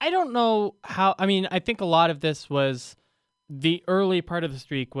don't know how. I mean, I think a lot of this was the early part of the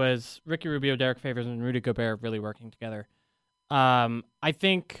streak was Ricky Rubio, Derek Favors, and Rudy Gobert really working together. I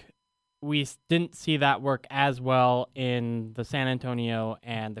think we didn't see that work as well in the San Antonio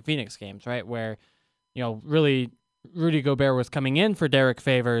and the Phoenix games, right? Where, really Rudy Gobert was coming in for Derek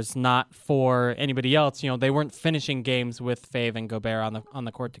Favors, not for anybody else. They weren't finishing games with Fav and Gobert on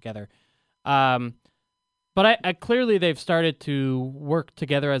the court together. But I clearly they've started to work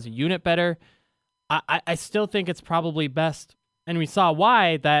together as a unit better. I still think it's probably best, and we saw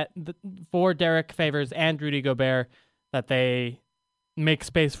why, that for Derek Favors and Rudy Gobert, that they make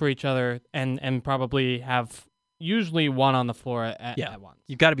space for each other and probably have usually one on the floor at once.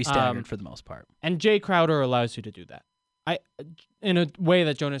 You've got to be staggered for the most part. And Jay Crowder allows you to do that. In a way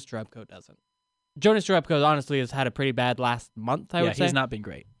that Jonas Jerebko doesn't. Jonas Jerebko honestly has had a pretty bad last month, I would say. He's not been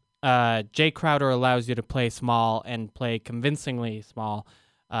great. Jay Crowder allows you to play small and play convincingly small.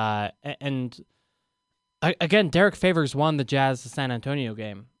 And again, Derek Favors won the Jazz San Antonio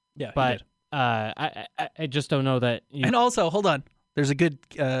game. Yeah, but I just don't know that. And also, hold on. There's a good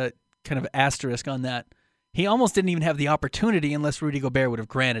kind of asterisk on that. He almost didn't even have the opportunity unless Rudy Gobert would have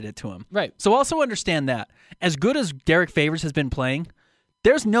granted it to him. Right. So also understand that. As good as Derek Favors has been playing,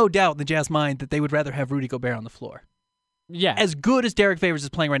 there's no doubt in the Jazz mind that they would rather have Rudy Gobert on the floor. Yeah. As good as Derek Favors is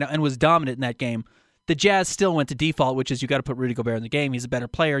playing right now and was dominant in that game, the Jazz still went to default, which is you got to put Rudy Gobert in the game. He's a better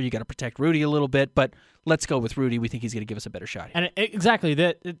player. You got to protect Rudy a little bit, but let's go with Rudy. We think he's going to give us a better shot here. And exactly.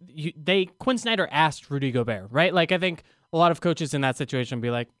 Quinn Snyder asked Rudy Gobert, right? Like, I think a lot of coaches in that situation would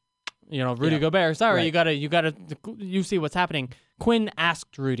be like, Rudy Gobert, sorry, right. you see what's happening. Quinn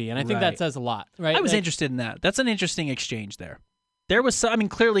asked Rudy, and I think that says a lot, right? I was interested in that. That's an interesting exchange there. There was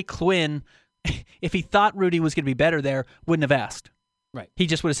clearly Quinn, if he thought Rudy was going to be better there, wouldn't have asked. Right. He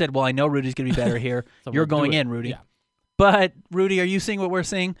just would have said, well, I know Rudy's going to be better here. So You're we'll going in, Rudy. Yeah. But, Rudy, are you seeing what we're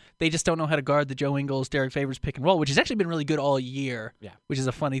seeing? They just don't know how to guard the Joe Ingles, Derek Favors pick and roll, which has actually been really good all year, which is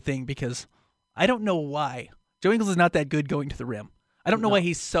a funny thing because I don't know why. Joe Ingles is not that good going to the rim. I don't know why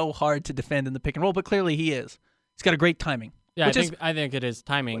he's so hard to defend in the pick and roll, but clearly he is. He's got a great timing. Yeah, Which I think it is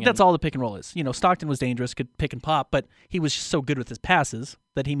timing. That's all the pick and roll is. Stockton was dangerous, could pick and pop, but he was just so good with his passes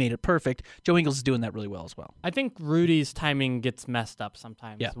that he made it perfect. Joe Ingles is doing that really well as well. I think Rudy's timing gets messed up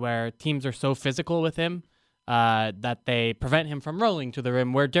sometimes, where teams are so physical with him that they prevent him from rolling to the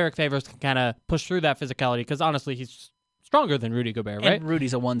rim, where Derek Favors can kind of push through that physicality, because honestly, he's stronger than Rudy Gobert, right? And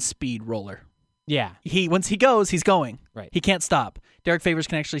Rudy's a one-speed roller. Yeah. Once he goes, he's going. Right. He can't stop. Derek Favors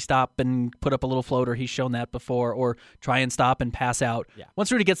can actually stop and put up a little floater. He's shown that before, or try and stop and pass out. Yeah.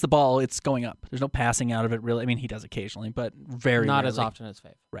 Once Rudy gets the ball, it's going up. There's no passing out of it, really. I mean, he does occasionally, but very not rarely. as often as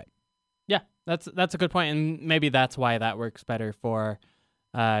Fave. Right. Yeah, that's a good point, and maybe that's why that works better for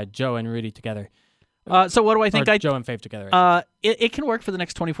Joe and Rudy together. So what do I think? Or Joe and Fave together. It can work for the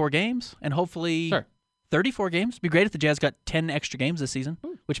next 24 games, and hopefully 34 games. It'd be great if the Jazz got 10 extra games this season,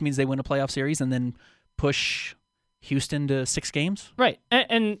 which means they win a playoff series and then push Houston to 6 games. Right,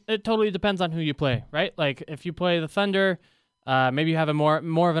 and it totally depends on who you play, right? Like, if you play the Thunder, maybe you have a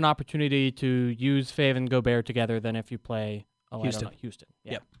more of an opportunity to use Fave and Gobert together than if you play Houston. Houston.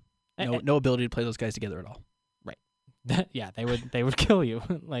 Yeah. Yep. No ability to play those guys together at all. Right. Yeah, they would kill you.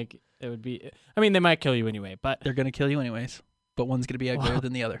 Like, it would be. I mean, they might kill you anyway, but They're going to kill you anyways. But one's going to be uglier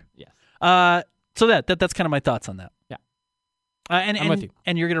than the other. Yes. So that's kind of my thoughts on that. Yeah. I'm with you.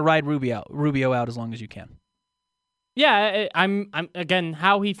 And you're going to ride Rubio out as long as you can. Yeah, I'm again,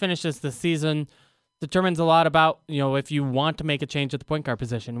 how he finishes the season determines a lot about, if you want to make a change at the point guard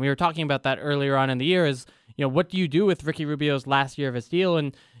position. We were talking about that earlier on in the year is, what do you do with Ricky Rubio's last year of his deal?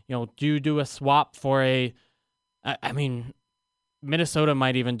 And, do you do a swap for Minnesota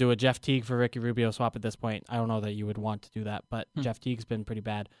might even do a Jeff Teague for Ricky Rubio swap at this point. I don't know that you would want to do that, but Jeff Teague's been pretty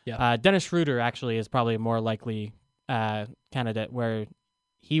bad. Yeah. Dennis Schroeder actually is probably a more likely candidate, where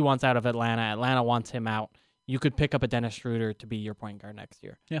he wants out of Atlanta. Atlanta wants him out. You could pick up a Dennis Schroeder to be your point guard next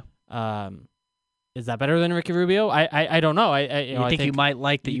year. Yeah. Is that better than Ricky Rubio? I don't know. I think you might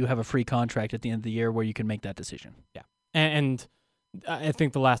like that you have a free contract at the end of the year where you can make that decision. Yeah. And I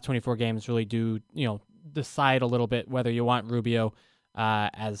think the last 24 games really do, decide a little bit whether you want Rubio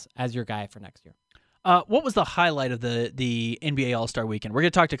as your guy for next year. What was the highlight of the NBA All-Star Weekend? We're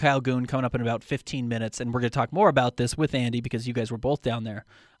going to talk to Kyle Goon coming up in about 15 minutes, and we're going to talk more about this with Andy because you guys were both down there.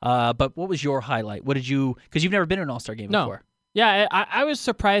 But what was your highlight? Because you've never been to an All-Star game before. Yeah, I was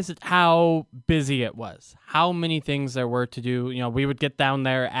surprised at how busy it was, how many things there were to do. We would get down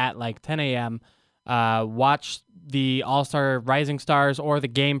there at like 10 a.m., watch the All-Star Rising Stars or the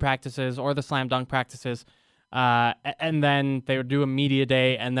game practices or the slam dunk practices, and then they would do a media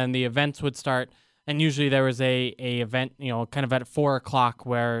day, and then the events would start. And usually there was a event, kind of at 4 o'clock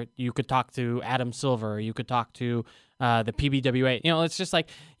where you could talk to Adam Silver, or you could talk to the PBWA. It's just like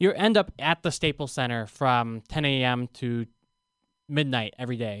you end up at the Staples Center from 10 a.m. to midnight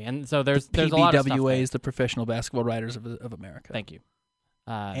every day, and so there's a lot of stuff PBWA there. is the Professional Basketball Writers of America. Thank you.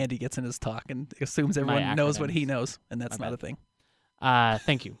 Andy gets in his talk and assumes everyone knows what he knows, and that's not a thing.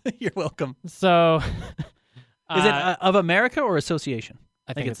 Thank you. You're welcome. So, is it of America or association?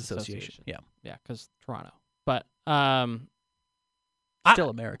 I think it's association. Yeah, because Toronto, but still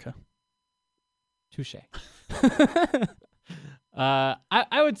America. Touche.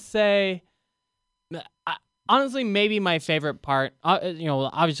 I would say, honestly, maybe my favorite part.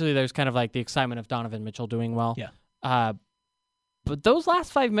 Obviously, there's kind of like the excitement of Donovan Mitchell doing well. Yeah. But those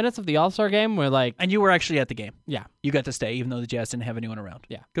last 5 minutes of the All-Star game were like... And you were actually at the game. Yeah. You got to stay, even though the Jazz didn't have anyone around.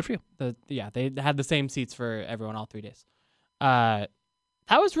 Yeah. Good for you. They had the same seats for everyone all 3 days. That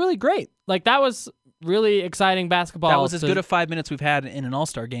was really great. Like, that was really exciting basketball. That was as good a 5 minutes we've had in an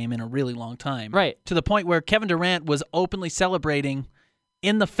All-Star game in a really long time. Right. To the point where Kevin Durant was openly celebrating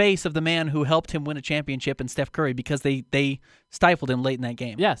in the face of the man who helped him win a championship and Steph Curry because they stifled him late in that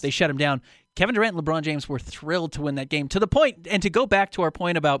game. Yes. They shut him down. Kevin Durant and LeBron James were thrilled to win that game, to the point, and to go back to our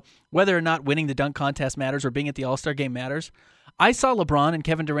point about whether or not winning the dunk contest matters or being at the All-Star game matters, I saw LeBron and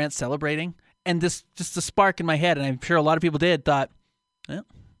Kevin Durant celebrating, and this just a spark in my head, and I'm sure a lot of people thought, well,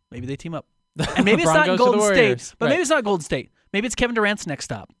 maybe they team up. And maybe it's not Golden State, but maybe it's not Golden State. Maybe it's Kevin Durant's next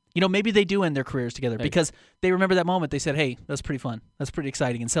stop. Maybe they do end their careers together because they remember that moment. They said, hey, that's pretty fun. That's pretty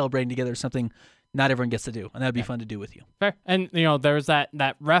exciting. And celebrating together is something not everyone gets to do. And that would be fun to do with you. Fair. And, there was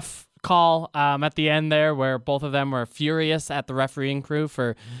that ref call at the end there where both of them were furious at the refereeing crew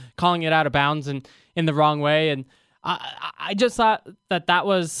for calling it out of bounds and in the wrong way. And I just thought that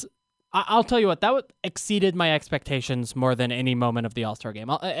was... I'll tell you what, that exceeded my expectations more than any moment of the All-Star game.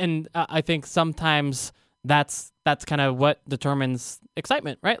 And I think sometimes... That's kind of what determines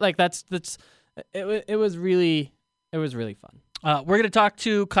excitement, right? Like it was really fun. We're going to talk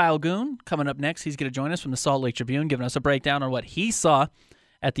to Kyle Goon coming up next. He's going to join us from the Salt Lake Tribune, giving us a breakdown on what he saw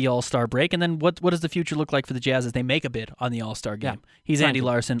at the All-Star break. And then what does the future look like for the Jazz as they make a bid on the All-Star game? Yeah. He's Andy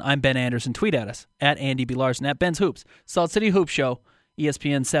Larson. I'm Ben Anderson. Tweet at us, at Andy B. Larson, at Ben's Hoops. Salt City Hoop Show,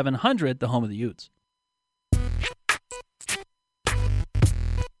 ESPN 700, the home of the Utes.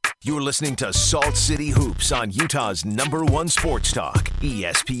 You're listening to Salt City Hoops on Utah's #1 sports talk,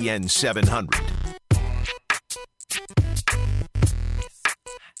 ESPN 700.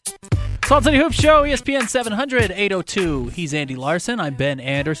 Salt City Hoops Show, ESPN 700, 802. He's Andy Larson. I'm Ben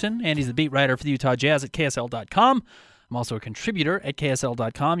Anderson. Andy's the beat writer for the Utah Jazz at KSL.com. I'm also a contributor at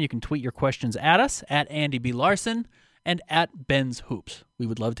KSL.com. You can tweet your questions at us, at Andy B. Larson, and at Ben's Hoops. We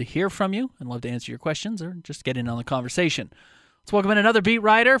would love to hear from you and love to answer your questions or just get in on the conversation. Let's welcome in another beat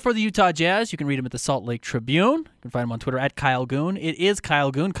writer for the Utah Jazz. You can read him at the Salt Lake Tribune. You can find him on Twitter at Kyle Goon. It is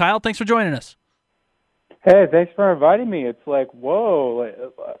Kyle Goon. Kyle, thanks for joining us. Hey, thanks for inviting me. It's like, whoa,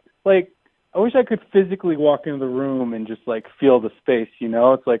 like I wish I could physically walk into the room and just like feel the space, you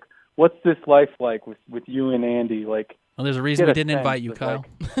know? It's like, what's this life like with you and Andy? Like, well, there's a reason we didn't invite you, Kyle.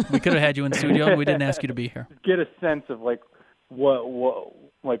 We could have had you in the studio, and we didn't ask you to be here. Get a sense of like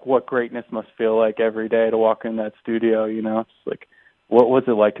what greatness must feel like every day to walk in that studio, you know? It's like, what was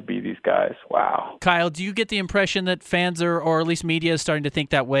it like to be these guys? Wow. Kyle, do you get the impression that fans are, or at least media is starting to think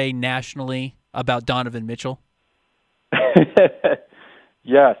that way nationally about Donovan Mitchell?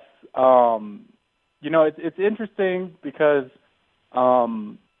 Yes. You know, it's interesting because,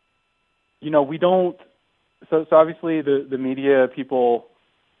 you know, we don't, so obviously the media people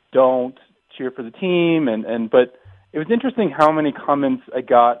don't cheer for the team but it was interesting how many comments I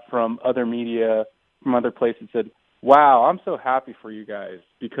got from other media, from other places said, wow, I'm so happy for you guys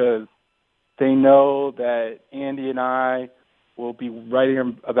because they know that Andy and I will be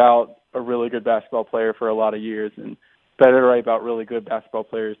writing about a really good basketball player for a lot of years, and better to write about really good basketball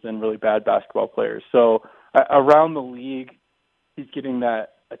players than really bad basketball players. So around the league, he's getting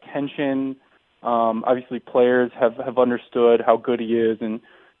that attention. Obviously, players have understood how good he is, and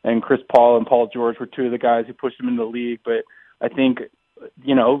Chris Paul and Paul George were two of the guys who pushed him into the league. But I think,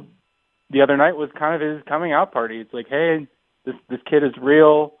 you know, the other night was kind of his coming out party. It's like, hey, this kid is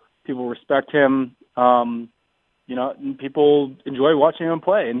real. People respect him. You know, and people enjoy watching him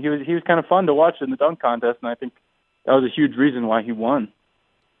play. And he was kind of fun to watch in the dunk contest, and I think that was a huge reason why he won.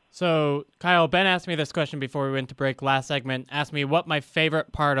 So, Kyle, Ben asked me this question before we went to break last segment, asked me what my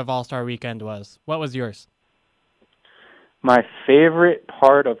favorite part of All-Star Weekend was. What was yours? My favorite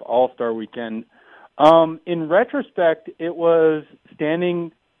part of All-Star Weekend, in retrospect, it was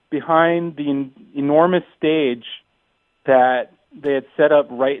standing behind the enormous stage that they had set up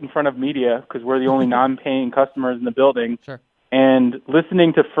right in front of media because we're the only non-paying customers in the building, sure, and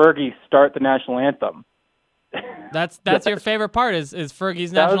listening to Fergie start the national anthem. That's your favorite part is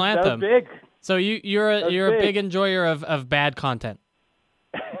Fergie's national anthem. That was big. So you're a big enjoyer of bad content.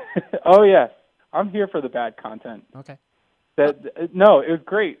 Oh yes, I'm here for the bad content. Okay. No, it was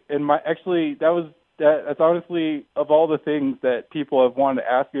great, and that's honestly of all the things that people have wanted to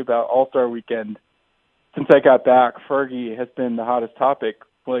ask me about All-Star Weekend since I got back. Fergie has been the hottest topic.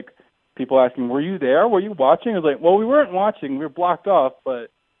 Like people asking, "Were you there? Were you watching?" I was like, "Well, we weren't watching. We were blocked off, but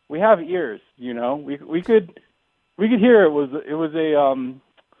we have ears. You know, we could hear it was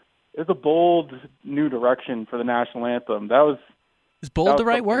a bold new direction for the national anthem. Is bold the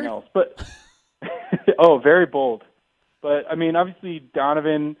right word? Else. But oh, very bold. But I mean, obviously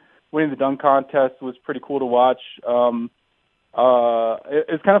Donovan winning the dunk contest was pretty cool to watch.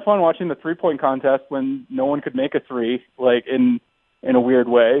 It's kind of fun watching the 3-point contest when no one could make a three, like in a weird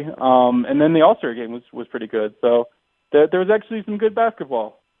way. And then the All-Star game was pretty good. So there was actually some good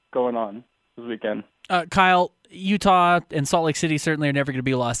basketball going on this weekend. Kyle, Utah and Salt Lake City certainly are never going to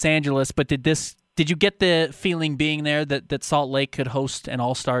be Los Angeles, but did you get the feeling being there that Salt Lake could host an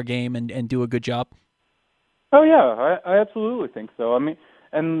All-Star game and do a good job? Oh, yeah, I absolutely think so. I mean,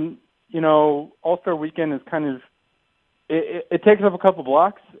 and, you know, All-Star Weekend is kind of, it takes up a couple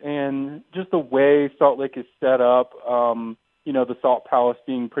blocks, and just the way Salt Lake is set up, you know, the Salt Palace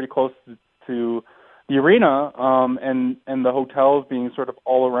being pretty close to the arena, and the hotels being sort of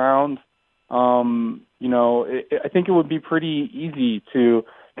all around, you know, I think it would be pretty easy to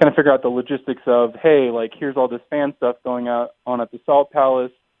kind of figure out the logistics of, hey, like, here's all this fan stuff going on at the Salt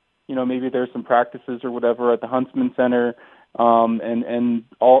Palace. You know, maybe there's some practices or whatever at the Huntsman Center, and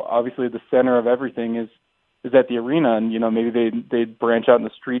all obviously the center of everything is at the arena, and you know maybe they'd branch out in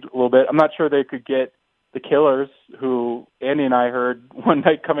the street a little bit. I'm not sure they could get the Killers, who Andy and I heard one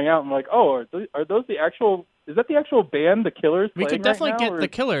night coming out. I'm like, oh, are those the actual? Is that the actual band, the Killers? We could definitely get the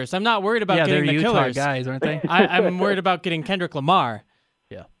Killers. I'm not worried about getting they're the Utah Killers, guys, aren't they? I'm worried about getting Kendrick Lamar.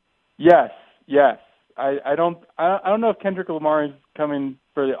 Yeah. Yes. I don't know if Kendrick Lamar is coming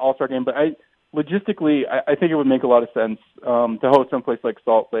for the All-Star game, but logistically, I think it would make a lot of sense to host someplace like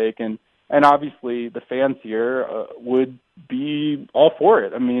Salt Lake, and obviously the fans here would be all for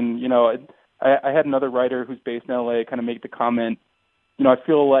it. I mean, you know, I had another writer who's based in LA kind of make the comment, you know, I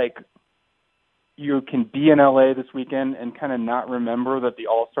feel like you can be in LA this weekend and kind of not remember that the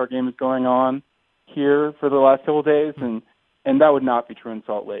All-Star game is going on here for the last couple of days, and that would not be true in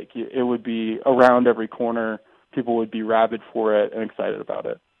Salt Lake. It would be around every corner. People would be rabid for it and excited about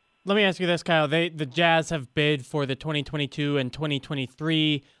it. Let me ask you this, Kyle. The Jazz have bid for the 2022 and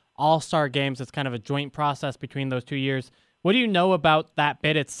 2023 All-Star games. It's kind of a joint process between those 2 years. What do you know about that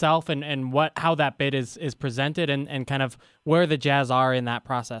bid itself and how that bid is presented and kind of where the Jazz are in that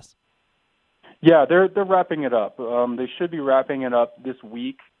process? Yeah, they're wrapping it up. They should be wrapping it up this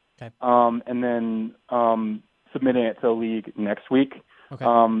week, okay. And then submitting it to the league next week. Okay.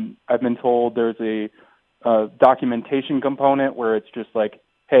 I've been told there's a documentation component where it's just like,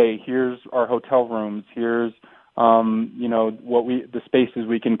 hey, here's our hotel rooms, here's you know the spaces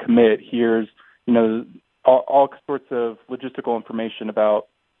we can commit, here's you know all sorts of logistical information about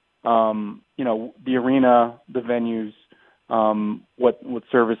you know the arena, the venues, what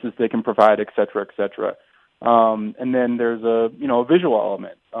services they can provide, et cetera, et cetera. And then there's a visual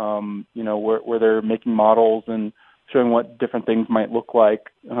element, you know, where they're making models and showing what different things might look like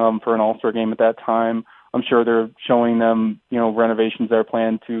for an All-Star game at that time. I'm sure they're showing them, you know, renovations that are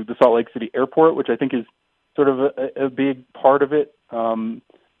planned to the Salt Lake City airport, which I think is sort of a big part of it, and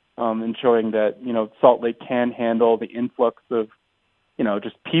showing that, you know, Salt Lake can handle the influx of, you know,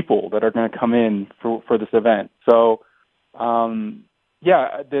 just people that are going to come in for this event. So,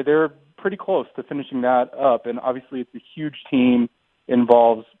 yeah, they're pretty close to finishing that up, and obviously it's a huge team,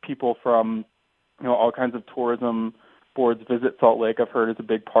 involves people from, you know, all kinds of tourism boards visit Salt Lake. I've heard is a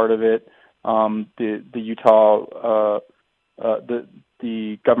big part of it. The Utah,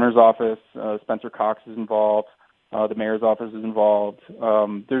 the governor's office, Spencer Cox is involved. The mayor's office is involved.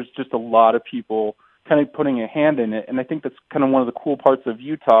 There's just a lot of people kind of putting a hand in it, and I think that's kind of one of the cool parts of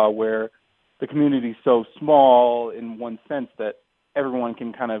Utah, where the community is so small in one sense that everyone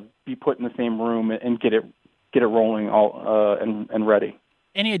can kind of be put in the same room and get it rolling all and ready.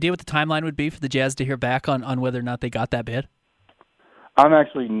 Any idea what the timeline would be for the Jazz to hear back on whether or not they got that bid? I'm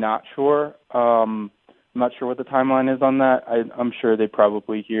actually not sure. I'm not sure what the timeline is on that. I'm sure they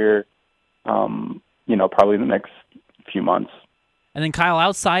probably hear, you know, probably the next few months. And then, Kyle,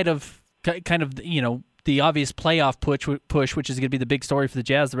 outside of kind of, you know, the obvious playoff push, which is going to be the big story for the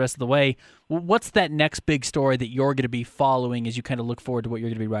Jazz the rest of the way, what's that next big story that you're going to be following as you kind of look forward to what you're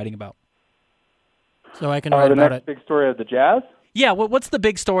going to be writing about? So I can write about the next big story of the Jazz? Yeah, what's the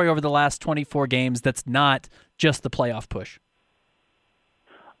big story over the last 24 games that's not just the playoff push?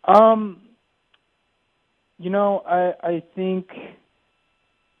 You know, I think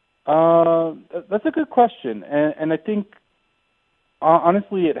that's a good question, and I think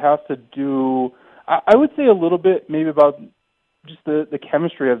honestly it has to do. I would say a little bit maybe about just the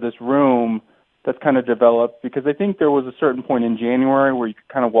chemistry of this room that's kind of developed, because I think there was a certain point in January where you could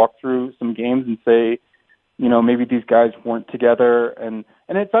kind of walk through some games and say, you know, maybe these guys weren't together, and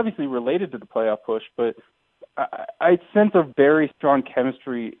it's obviously related to the playoff push, but I sense a very strong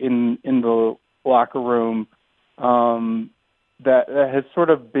chemistry in the locker room that has sort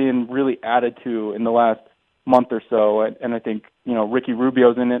of been really added to in the last month or so, and I think, you know, Ricky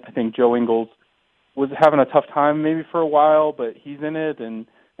Rubio's in it. I think Joe Ingles was having a tough time maybe for a while, but he's in it, and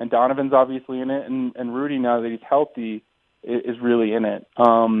Donovan's obviously in it, and Rudy, now that he's healthy, is really in it,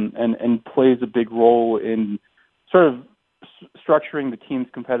 and plays a big role in sort of structuring the team's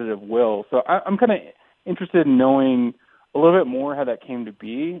competitive will. So I'm kind of interested in knowing a little bit more how that came to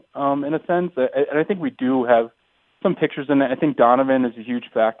be, in a sense. And I think we do have some pictures in it. I think Donovan is a huge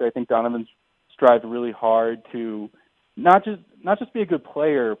factor. I think Donovan's strived really hard to not just be a good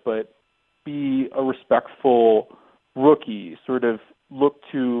player, but be a respectful rookie, sort of look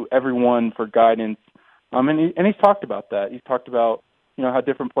to everyone for guidance. And he's talked about that. He's talked about, you know, how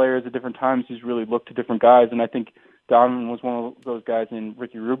different players at different times he's really looked to different guys. And I think Donovan was one of those guys in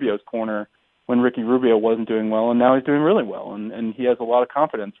Ricky Rubio's corner when Ricky Rubio wasn't doing well, and now he's doing really well. And he has a lot of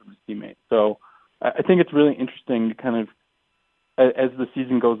confidence from his teammates. So I think it's really interesting to kind of, as the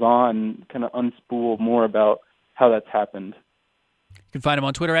season goes on, kind of unspool more about how that's happened. You can find him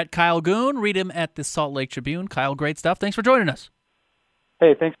on Twitter at Kyle Goon. Read him at the Salt Lake Tribune. Kyle, great stuff. Thanks for joining us.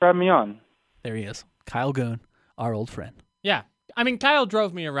 Hey, thanks for having me on. There he is. Kyle Goon, our old friend. Yeah. I mean, Kyle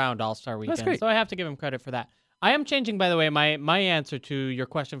drove me around All-Star Weekend, That's great. so I have to give him credit for that. I am changing, by the way, my answer to your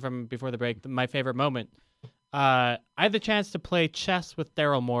question from before the break, my favorite moment. I had the chance to play chess with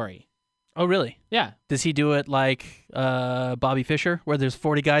Daryl Morey. Oh, really? Yeah. Does he do it like Bobby Fischer, where there's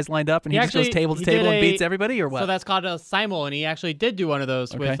 40 guys lined up and he just goes table to he table did and beats everybody, or what? So that's called a simul, and he actually did do one of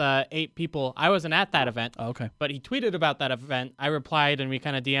those with 8 people. I wasn't at that event, okay. but he tweeted about that event. I replied, and we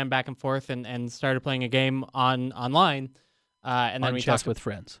kind of DM'd back and forth and started playing a game online. And then On we Chess talked with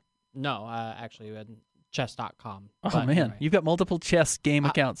Friends. No, actually, we had chess.com. Oh, But man. anyway. You've got multiple chess game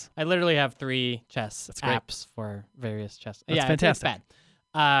accounts. I literally have 3 chess great. apps for various chess. That's yeah, fantastic. It's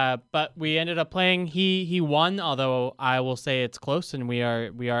bad. But we ended up playing. He won, although I will say it's close, and we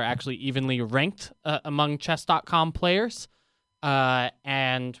are actually evenly ranked among chess.com players.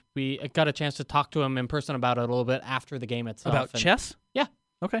 And we got a chance to talk to him in person about it a little bit after the game itself. About chess? Yeah.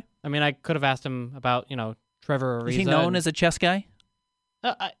 Okay. I mean, I could have asked him about Trevor Ariza. Is he known as a chess guy?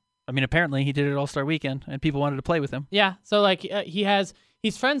 I mean, apparently he did it All-Star Weekend, and people wanted to play with him. Yeah, so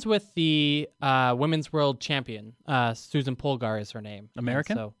he's friends with the women's world champion. Susan Polgar is her name.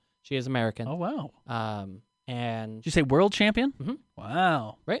 American? And so she is American. Oh, wow. And Did you say world champion? Mhm.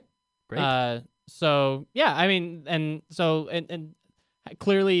 Wow. Right. Great. So yeah, I mean, and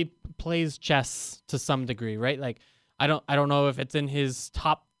clearly plays chess to some degree, right? Like, I don't know if it's in his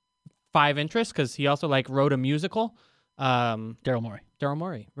top 5 interests, because he also wrote a musical. Daryl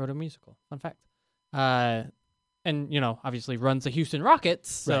Morey. Wrote a musical. Fun fact. And obviously runs the Houston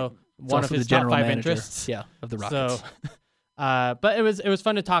Rockets, so Right. It's one of also his the top general 5 manager, interests. yeah, of the Rockets. So, but it was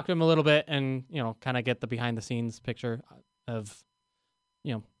fun to talk to him a little bit and kind of get the behind the scenes picture of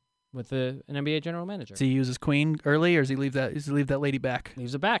with an NBA general manager. Does he use his queen early, or does he leave that lady back?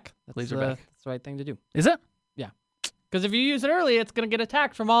 Leaves it back. Leaves her back. That's the right thing to do. Is it? Because if you use it early, it's going to get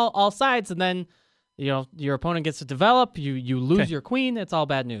attacked from all sides, and then your opponent gets to develop. You lose your queen. It's all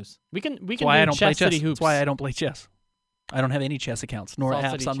bad news. We can That's why I do don't play Chess chess. City Hoops. That's why I don't play chess. I don't have any chess accounts nor Salt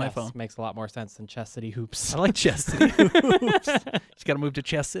apps City on my Chess phone. Makes a lot more sense than Chess City Hoops. I like Chess City Hoops. Just got to move to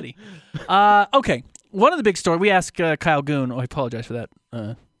Chess City. Okay. One of the big stories, we asked Kyle Goon. Oh, I apologize for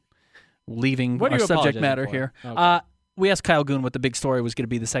that. Leaving What are our you subject apologizing matter for? here. Okay. We asked Kyle Goon what the big story was going to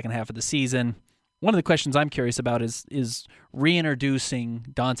be the second half of the season. One of the questions I'm curious about is reintroducing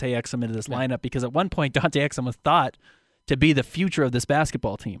Dante Exum into this lineup, because at one point Dante Exum was thought to be the future of this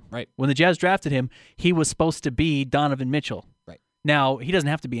basketball team. Right. When the Jazz drafted him, he was supposed to be Donovan Mitchell. Right. Now, he doesn't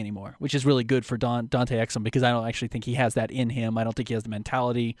have to be anymore, which is really good for Dante Exum, because I don't actually think he has that in him. I don't think he has the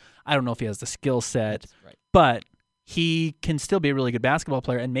mentality. I don't know if he has the skill set. That's right. But he can still be a really good basketball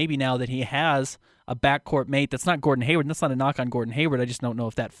player, and maybe now that he has a backcourt mate that's not Gordon Hayward, and that's not a knock on Gordon Hayward, I just don't know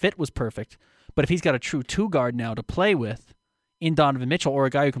if that fit was perfect. But if he's got a true 2-guard now to play with in Donovan Mitchell, or a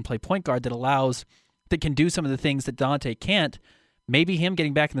guy who can play point guard that can do some of the things that Dante can't, maybe him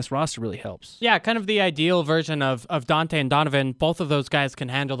getting back in this roster really helps. Yeah, kind of the ideal version of Dante and Donovan. Both of those guys can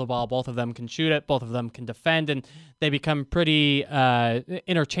handle the ball. Both of them can shoot it. Both of them can defend, and they become pretty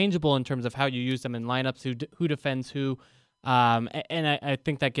interchangeable in terms of how you use them in lineups, who defends who. And I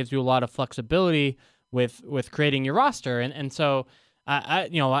think that gives you a lot of flexibility with creating your roster. And so,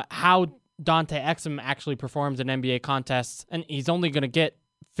 how Dante Exum actually performs in NBA contests, and he's only going to get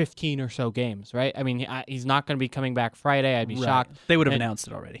 15 or so games, right? I mean, he's not going to be coming back Friday. I'd be shocked. They would have announced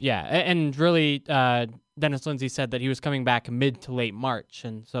it already. Yeah, and really, Dennis Lindsey said that he was coming back mid to late March,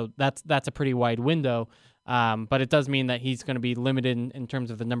 and so that's a pretty wide window. But it does mean that he's going to be limited in terms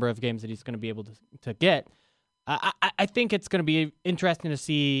of the number of games that he's going to be able to get. I think it's going to be interesting to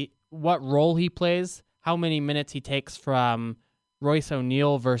see what role he plays, how many minutes he takes from Royce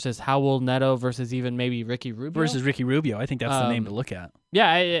O'Neal versus Howell Neto versus even maybe Ricky Rubio. Versus Ricky Rubio. I think that's the name to look at. Yeah,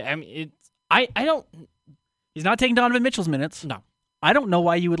 I mean, I don't... He's not taking Donovan Mitchell's minutes. No. I don't know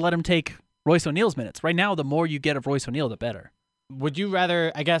why you would let him take Royce O'Neal's minutes. Right now, the more you get of Royce O'Neal, the better. Would you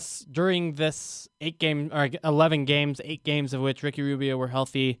rather, I guess, during this 11 games, 8 games of which Ricky Rubio were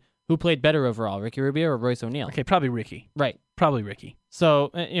healthy, who played better overall, Ricky Rubio or Royce O'Neal? Okay, probably Ricky. Right. Probably Ricky. So,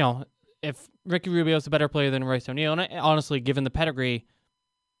 if Ricky Rubio is a better player than Royce O'Neal, and honestly, given the pedigree,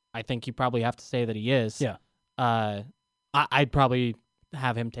 I think you probably have to say that he is. Yeah. I'd probably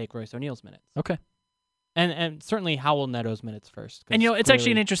have him take Royce O'Neal's minutes. Okay. And certainly Howell Neto's minutes first. And, it's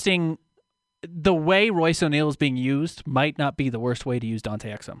actually an interesting... The way Royce O'Neal is being used might not be the worst way to use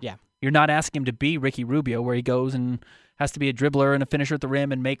Dante Exum. Yeah. You're not asking him to be Ricky Rubio, where he goes and has to be a dribbler and a finisher at the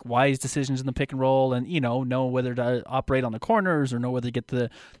rim and make wise decisions in the pick and roll and, know whether to operate on the corners or know whether to get the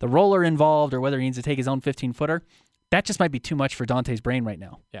roller involved or whether he needs to take his own 15-footer. That just might be too much for Dante's brain right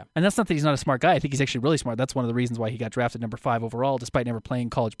now. Yeah. And that's not that he's not a smart guy. I think he's actually really smart. That's one of the reasons why he got drafted number 5 overall, despite never playing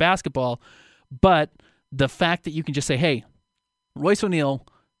college basketball. But the fact that you can just say, hey, Royce O'Neal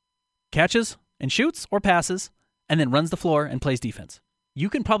catches and shoots or passes and then runs the floor and plays defense. You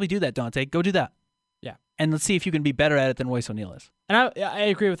can probably do that, Dante. Go do that. Yeah. And let's see if you can be better at it than Royce O'Neal is. And I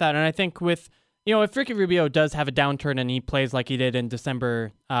agree with that. And I think with, if Ricky Rubio does have a downturn and he plays like he did in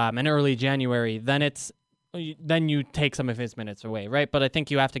December and early January, then you take some of his minutes away, right? But I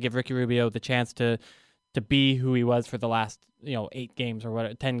think you have to give Ricky Rubio the chance to be who he was for the last 8 games or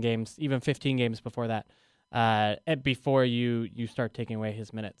what, 10 games, even 15 games before that, before you start taking away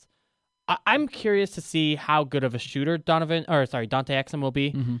his minutes. I'm curious to see how good of a shooter Dante Exum will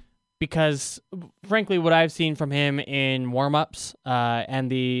be, because frankly, what I've seen from him in warm-ups and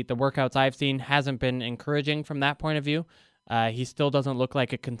the workouts I've seen hasn't been encouraging from that point of view. He still doesn't look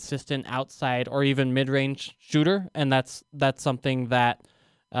like a consistent outside or even mid-range shooter, and that's something that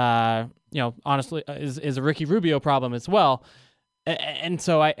honestly is a Ricky Rubio problem as well. And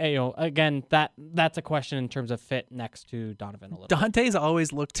so again, that's a question in terms of fit next to Donovan a little. Dante's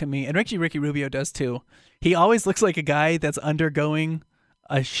always looked to me, and Ricky Rubio does too. He always looks like a guy that's undergoing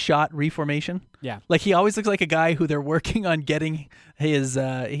a shot reformation. Yeah, like he always looks like a guy who they're working on getting his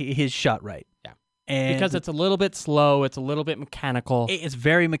shot right. Yeah. And because it's a little bit slow, it's a little bit mechanical. It's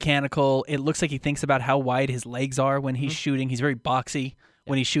very mechanical. It looks like he thinks about how wide his legs are when he's shooting. He's very boxy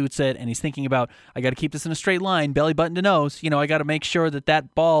when he shoots it, and he's thinking about, I got to keep this in a straight line, belly button to nose. I got to make sure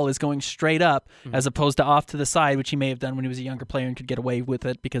that ball is going straight up as opposed to off to the side, which he may have done when he was a younger player and could get away with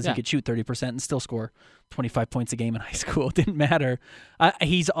it because he could shoot 30% and still score 25 points a game in high school. It didn't matter.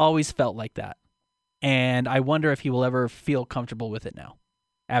 He's always felt like that, and I wonder if he will ever feel comfortable with it now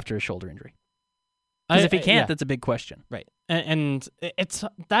after his shoulder injury. Because if he can't, that's a big question. Right. And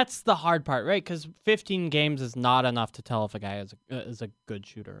that's the hard part, right? Because 15 games is not enough to tell if a guy is a good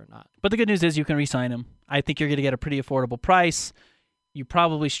shooter or not. But the good news is you can re-sign him. I think you're going to get a pretty affordable price. You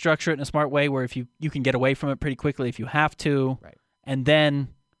probably structure it in a smart way where if you can get away from it pretty quickly if you have to. Right. And then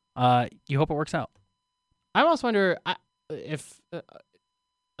you hope it works out. I almost wonder if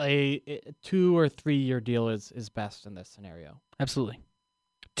a 2 or 3 year deal is best in this scenario. Absolutely.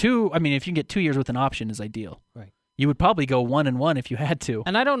 If you can get 2 years with an option is ideal. Right. You would probably go 1-1 if you had to.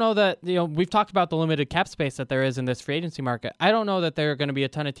 And I don't know that, we've talked about the limited cap space that there is in this free agency market. I don't know that there are going to be a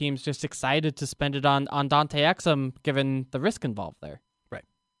ton of teams just excited to spend it on Dante Exum given the risk involved there. Right.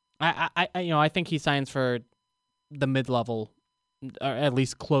 I think he signs for the mid-level, or at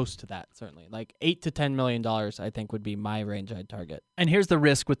least close to that, certainly. Like $8 to $10 million, I think, would be my range I'd target. And here's the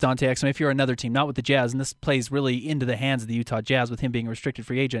risk with Dante Exum. If you're another team, not with the Jazz, and this plays really into the hands of the Utah Jazz with him being a restricted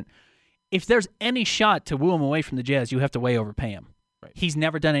free agent, if there's any shot to woo him away from the Jazz, you have to way overpay him. Right. He's He's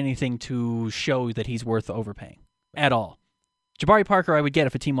never done anything to show that he's worth overpaying at all. Jabari Parker, I would get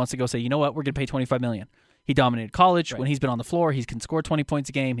if a team wants to go say, you know what, we're going to pay $25 million. He dominated college. Right. When he's been on the floor, he can score 20 points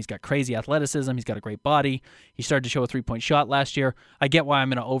a game. He's got crazy athleticism. He's got a great body. He started to show a 3-point shot last year. I get why I'm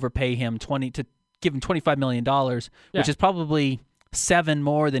going to overpay him to give him $25 million, which is probably $7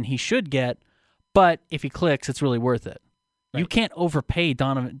 more than he should get. But if he clicks, it's really worth it. Right. You can't overpay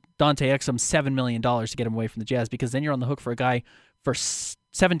Dante Exum $7 million to get him away from the Jazz because then you're on the hook for a guy for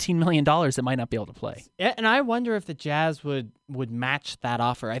 $17 million that might not be able to play. Yeah, and I wonder if the Jazz would match that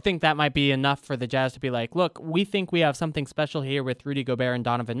offer. I think that might be enough for the Jazz to be like, look, we think we have something special here with Rudy Gobert and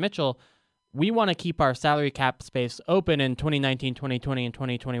Donovan Mitchell. We want to keep our salary cap space open in 2019, 2020, and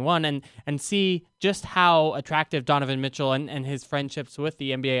 2021 and see just how attractive Donovan Mitchell and his friendships with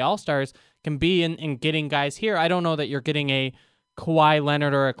the NBA All-Stars can be in getting guys here. I don't know that you're getting a Kawhi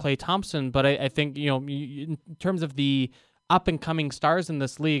Leonard or a Klay Thompson, but I think, in terms of the up-and-coming stars in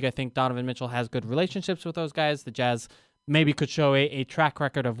this league, I think Donovan Mitchell has good relationships with those guys. The Jazz maybe could show a track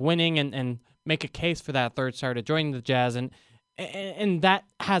record of winning and make a case for that third star to join the Jazz, and that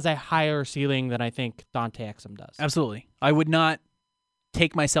has a higher ceiling than I think Dante Exum does. Absolutely. I would not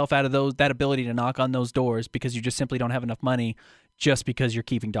take myself out of that ability to knock on those doors because you just simply don't have enough money just because you're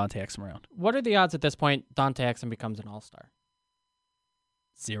keeping Dante Exum around. What are the odds at this point Dante Exum becomes an all-star?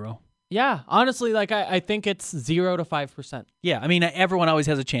 0. Yeah, honestly, I think it's 0 to 5%. Yeah, everyone always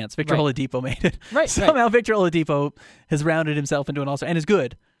has a chance. Victor Oladipo made it. Right. Somehow Victor Oladipo has rounded himself into an all-star and is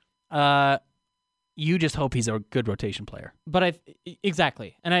good. You just hope he's a good rotation player. But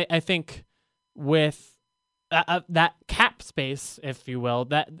exactly. And I think with that cap space, if you will,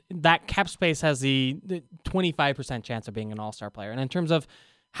 that cap space has the 25% chance of being an all-star player. And in terms of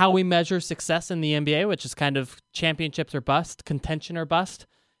how we measure success in the NBA, which is kind of championships or bust, contention or bust,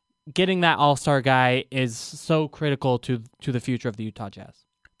 getting that all-star guy is so critical to the future of the Utah Jazz.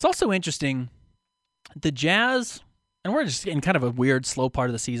 It's also interesting, the Jazz, and we're just in kind of a weird, slow part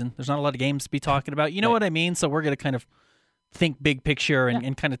of the season. There's not a lot of games to be talking about. You know what I mean? So we're going to kind of think big picture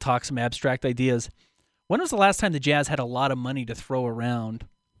and kind of talk some abstract ideas. When was the last time the Jazz had a lot of money to throw around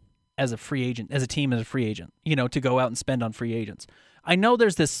as a free agent, as a team, as a free agent, to go out and spend on free agents? I know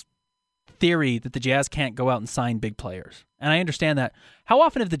there's this theory that the Jazz can't go out and sign big players. And I understand that. How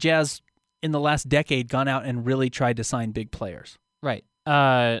often have the Jazz in the last decade gone out and really tried to sign big players? Right.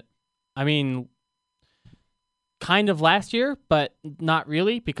 I mean, kind of last year, but not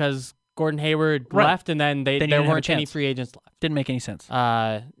really because Gordon Hayward left, and then there weren't any free agents left. Didn't make any sense.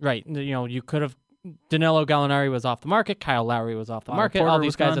 Right. You could have. Danilo Gallinari was off the market. Kyle Lowry was off the market. Porter all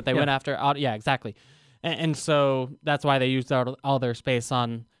these guys gone. that they went after. Yeah, exactly. And so that's why they used all their space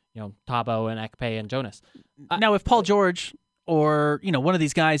on Thabo and Ekpe and Jonas. Now, if Paul George or one of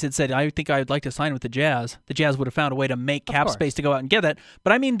these guys had said, "I think I'd like to sign with the Jazz," would have found a way to make cap space to go out and get that.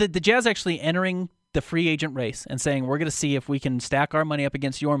 But I mean, the Jazz actually entering the free agent race and saying, "We're going to see if we can stack our money up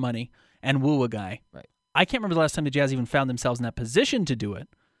against your money and woo a guy." Right. I can't remember the last time the Jazz even found themselves in that position to do it.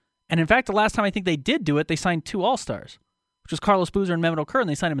 And in fact, the last time I think they did do it, they signed 2 All-Stars, which was Carlos Boozer and Mehmet Okur, and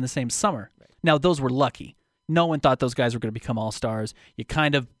they signed them in the same summer. Right. Now, those were lucky. No one thought those guys were going to become All-Stars. You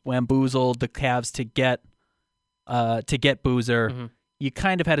kind of bamboozled the Cavs to get Boozer. Mm-hmm. You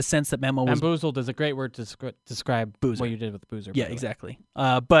kind of had a sense that Memo was... Bamboozled is a great word to describe Boozer. What you did with Boozer. Yeah, exactly.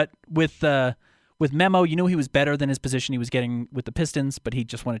 But with Memo, you knew he was better than his position he was getting with the Pistons, but he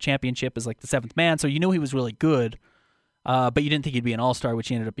just won a championship as like the 7th man, so you knew he was really good. But you didn't think he'd be an all-star, which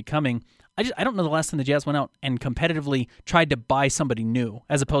he ended up becoming. I don't know the last time the Jazz went out and competitively tried to buy somebody new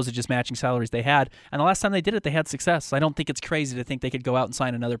as opposed to just matching salaries they had. And the last time they did it, they had success. I don't think it's crazy to think they could go out and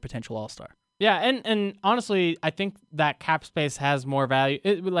sign another potential all-star. Yeah, and honestly, I think that cap space has more value.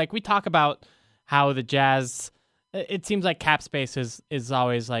 Like we talk about how the Jazz, it seems like cap space is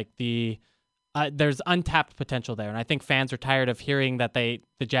always like there's untapped potential there. And I think fans are tired of hearing that the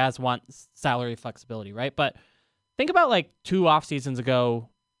Jazz want salary flexibility, right? But think about like 2 off seasons ago,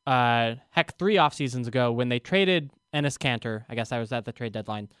 3 off seasons ago when they traded Enes Kanter. I guess I was at the trade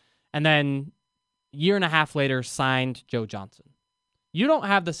deadline, and then a year and a half later signed Joe Johnson. You don't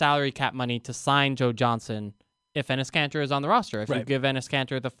have the salary cap money to sign Joe Johnson if Enes Kanter is on the roster. If you give Enes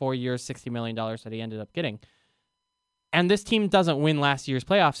Kanter the 4 years, $60 million that he ended up getting. And this team doesn't win last year's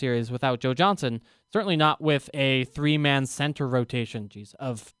playoff series without Joe Johnson. Certainly not with a 3-man center rotation,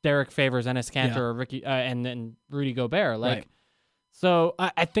 of Derek Favors, Enes Kanter, or Ricky, and Rudy Gobert. So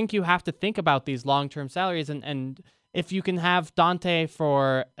I think you have to think about these long-term salaries, and if you can have Dante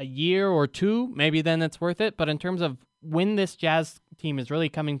for a year or 2, maybe then it's worth it. But in terms of when this Jazz team is really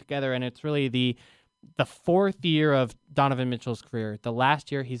coming together, and it's really the 4th year of Donovan Mitchell's career, the last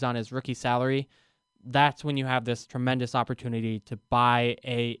year he's on his rookie salary, that's when you have this tremendous opportunity to buy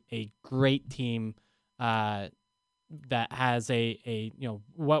a great team that has a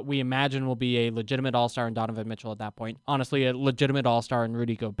what we imagine will be a legitimate all-star in Donovan Mitchell at that point. Honestly, a legitimate all-star in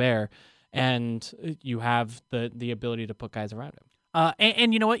Rudy Gobert, and you have the ability to put guys around him.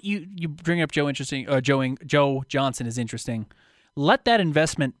 And you know what? You bring up Joe Johnson is interesting. Let that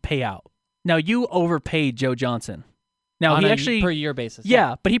investment pay out. Now, you overpaid Joe Johnson. Now, on he a actually per year basis.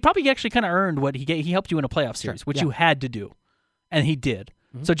 Yeah, but he probably actually kind of earned what he helped you in a playoff series, which you had to do, and he did.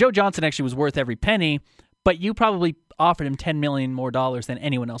 Mm-hmm. So Joe Johnson actually was worth every penny, but you probably offered him $10 million more than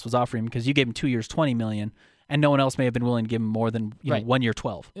anyone else was offering him because you gave him 2 years, $20 million, and no one else may have been willing to give him more than 1 year,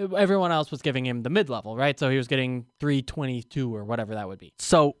 12. Everyone else was giving him the mid-level, right? So he was getting $322 or whatever that would be.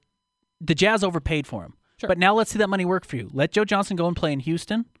 So the Jazz overpaid for him. Sure. But now let's see that money work for you. Let Joe Johnson go and play in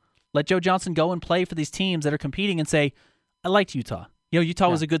Houston. Let Joe Johnson go and play for these teams that are competing and say, I liked Utah. Utah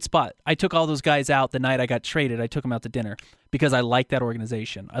was a good spot. I took all those guys out the night I got traded. I took them out to dinner because I liked that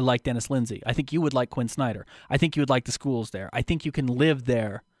organization. I liked Dennis Lindsey. I think you would like Quinn Snyder. I think you would like the schools there. I think you can live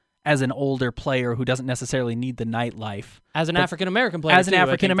there as an older player who doesn't necessarily need the nightlife. As an African-American player, As an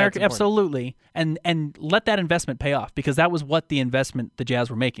African-American, absolutely. And let that investment pay off because that was what the investment the Jazz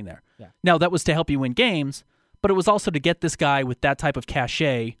were making there. Yeah. Now, that was to help you win games, but it was also to get this guy with that type of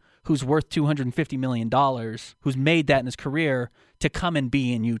cachet who's worth $250 million, who's made that in his career, to come and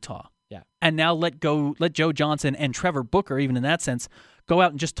be in Utah. Yeah. And now let Joe Johnson and Trevor Booker, even in that sense, go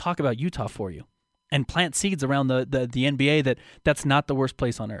out and just talk about Utah for you and plant seeds around the NBA that's not the worst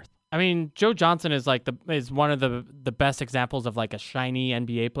place on earth. I mean, Joe Johnson is one of the best examples of like a shiny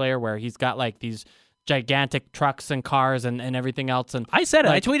NBA player where he's got like these gigantic trucks and cars and everything else. And I said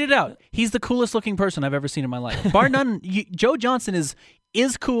it. I tweeted it out. He's the coolest looking person I've ever seen in my life. Bar none. Joe Johnson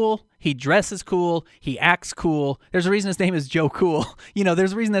is cool. He dresses cool. He acts cool. There's a reason his name is Joe Cool.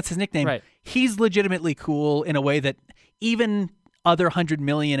 There's a reason that's his nickname. Right. He's legitimately cool in a way that even other 100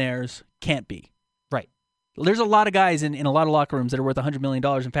 millionaires can't be. Right. There's a lot of guys in a lot of locker rooms that are worth $100 million.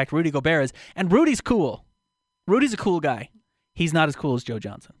 In fact, Rudy Gobert is. And Rudy's cool. Rudy's a cool guy. He's not as cool as Joe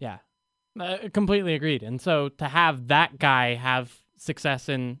Johnson. Yeah. Completely agreed. And so to have that guy have success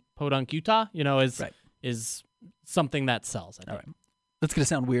in Podunk, Utah, is something that sells. I think. All right. That's going to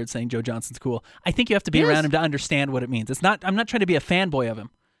sound weird saying Joe Johnson's cool. I think you have to be He around is. him to understand what it means. I'm not trying to be a fanboy of him.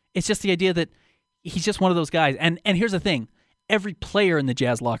 It's just the idea that he's just one of those guys. And here's the thing. Every player in the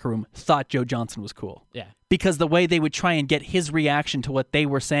Jazz locker room thought Joe Johnson was cool. Yeah. Because the way they would try and get his reaction to what they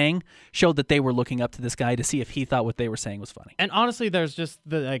were saying showed that they were looking up to this guy to see if he thought what they were saying was funny. And honestly, there's just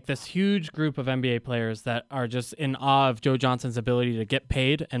this huge group of NBA players that are just in awe of Joe Johnson's ability to get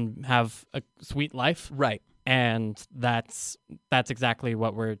paid and have a sweet life. Right. And that's exactly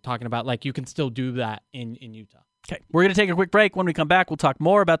what we're talking about. Like, you can still do that in Utah. Okay, we're going to take a quick break. When we come back, we'll talk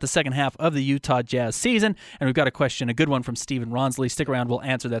more about the second half of the Utah Jazz season. And we've got a question, a good one from Steven Ronsley. Stick around. We'll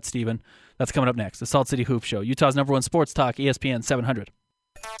answer that, Steven. That's coming up next. The Salt City Hoop Show, Utah's #1 sports talk, ESPN 700.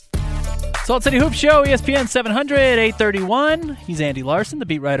 Salt City Hoop Show, ESPN 700, 831. He's Andy Larson, the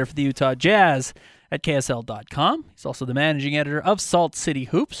beat writer for the Utah Jazz at KSL.com. He's also the managing editor of Salt City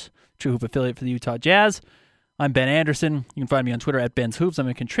Hoops, true hoop affiliate for the Utah Jazz. I'm Ben Anderson. You can find me on Twitter at Ben's Hoops. I'm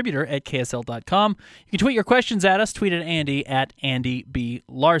a contributor at KSL.com. You can tweet your questions at us. Tweet at Andy at Andy B.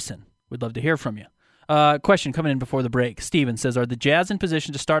 Larson. We'd love to hear from you. Question coming in before the break. Steven says, are the Jazz in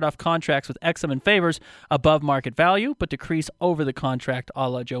position to start off contracts with Exum and Favors above market value, but decrease over the contract a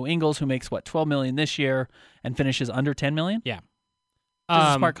la Joe Ingles, who makes, $12 million this year and finishes under $10 million? Yeah. Which is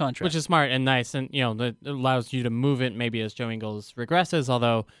a smart contract. Which is smart and nice. And, that allows you to move it maybe as Joe Ingles regresses,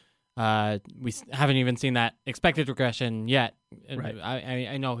 although we haven't even seen that expected regression yet. Right.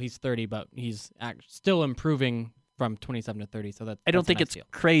 I know he's 30, but he's still improving from 27 to 30. So I don't think nice it's deal.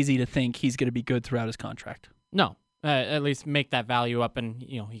 crazy to think he's going to be good throughout his contract. No, at least make that value up, and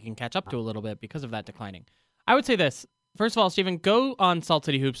he can catch up to a little bit because of that declining. I would say this. First of all, Steven, go on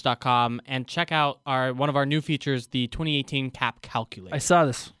saltcityhoops.com and check out one of our new features, the 2018 cap calculator. I saw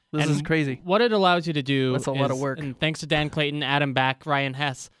this. This is crazy. What it allows you to do That's a lot of work. And thanks to Dan Clayton, Adam Back, Ryan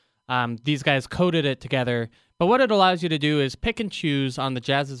Hess, these guys coded it together. But what it allows you to do is pick and choose on the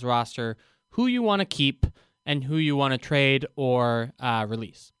Jazz's roster who you want to keep and who you want to trade or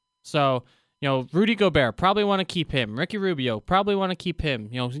release. So, Rudy Gobert, probably want to keep him. Ricky Rubio, probably want to keep him.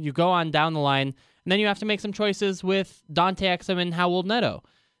 You go on down the line, and then you have to make some choices with Dante Exum and Howell Neto.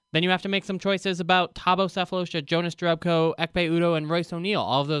 Then you have to make some choices about Thabo Sefolosha, Jonas Jerebko, Ekpe Udoh, and Royce O'Neal.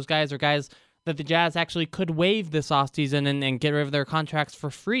 All of those guys are guys that the Jazz actually could waive this offseason and get rid of their contracts for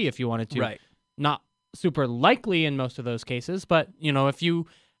free if you wanted to. Right. Not super likely in most of those cases, but if you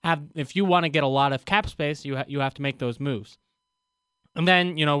want to get a lot of cap space, you have to make those moves. And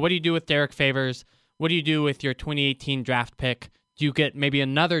then, what do you do with Derek Favors? What do you do with your 2018 draft pick? Do you get maybe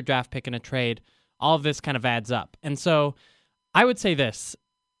another draft pick in a trade? All of this kind of adds up. And so I would say this.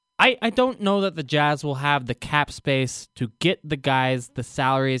 I don't know that the Jazz will have the cap space to get the guys the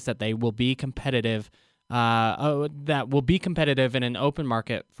salaries that they will be competitive, in an open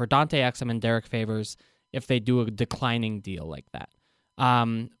market for Dante Exum and Derek Favors if they do a declining deal like that.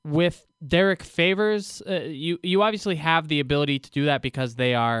 With Derek Favors, you obviously have the ability to do that because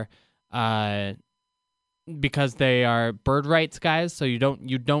they are bird rights guys, so you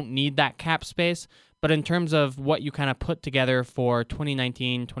don't need that cap space. But in terms of what you kind of put together for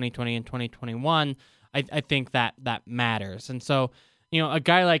 2019, 2020, and 2021, I think that matters. And so, a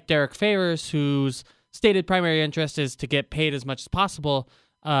guy like Derek Favors, whose stated primary interest is to get paid as much as possible,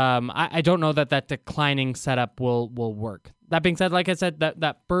 I don't know that declining setup will work. That being said, like I said,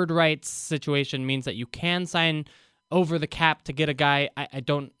 that bird rights situation means that you can sign over the cap to get a guy. I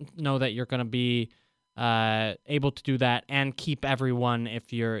don't know that you're going to be able to do that and keep everyone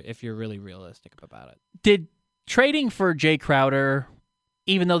if you're really realistic about it. Did trading for Jay Crowder,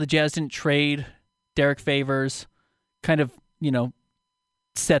 even though the Jazz didn't trade Derek Favors, kind of,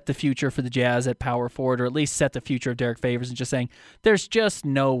 set the future for the Jazz at power forward, or at least set the future of Derek Favors and just saying, there's just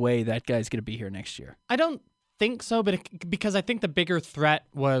no way that guy's going to be here next year? I don't think so, but because I think the bigger threat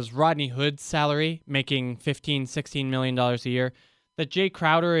was Rodney Hood's salary, making $15-16 million a year. That Jay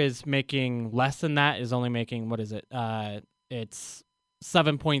Crowder is making less than that, is only making, what is it? It's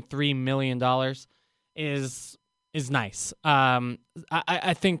 $7.3 million is nice. I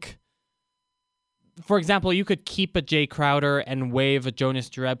think, for example, you could keep a Jay Crowder and waive a Jonas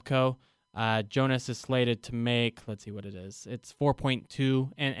Jerebko. Jonas is slated to make, let's see what it is. It's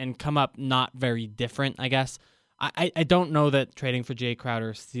 4.2 and come up not very different, I guess. I don't know that trading for Jay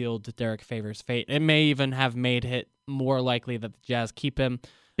Crowder sealed Derek Favors' fate. It may even have made it more likely that the Jazz keep him.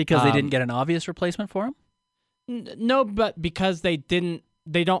 Because they didn't get an obvious replacement for him? No, but because they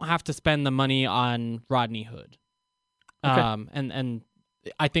don't have to spend the money on Rodney Hood. Okay. And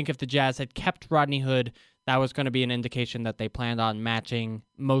I think if the Jazz had kept Rodney Hood, that was going to be an indication that they planned on matching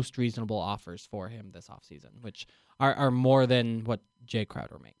most reasonable offers for him this offseason, which are more than what Jay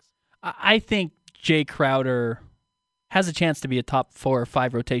Crowder makes. I think Jay Crowder has a chance to be a top 4 or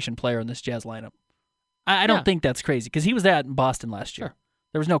 5 rotation player in this Jazz lineup. I don't think that's crazy because he was that in Boston last year. Sure.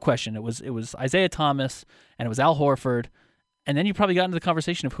 There was no question. It was Isaiah Thomas and it was Al Horford, and then you probably got into the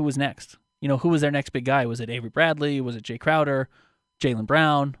conversation of who was next. Who was their next big guy? Was it Avery Bradley? Was it Jay Crowder? Jaylen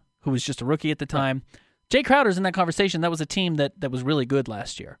Brown, who was just a rookie at the time? Right. Jay Crowder's in that conversation. That was a team that was really good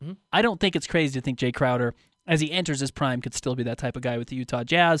last year. Mm-hmm. I don't think it's crazy to think Jay Crowder, as he enters his prime, could still be that type of guy with the Utah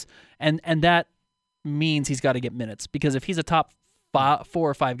Jazz, and that means he's got to get minutes because if he's a top 4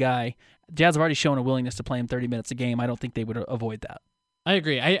 or 5 guy, Jazz have already shown a willingness to play him 30 minutes a game. I don't think they would avoid that. I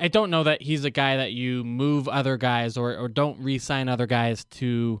agree. I don't know that he's a guy that you move other guys or don't re-sign other guys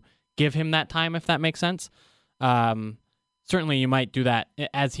to give him that time, if that makes sense. Certainly you might do that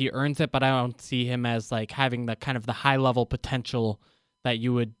as he earns it, but I don't see him as like having the kind of the high-level potential that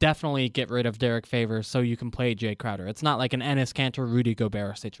you would definitely get rid of Derek Favors so you can play Jay Crowder. It's not like an Enes Kanter, Rudy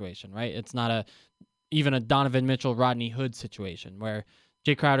Gobert situation, right? It's not even a Donovan Mitchell, Rodney Hood situation where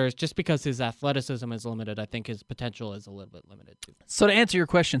Jay Crowder is just because his athleticism is limited. I think his potential is a little bit limited too. So to answer your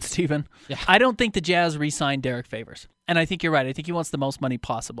question, Stephen, I don't think the Jazz re-signed Derek Favors, and I think you're right. I think he wants the most money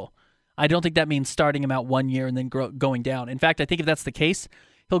possible. I don't think that means starting him out 1 year and then going down. In fact, I think if that's the case,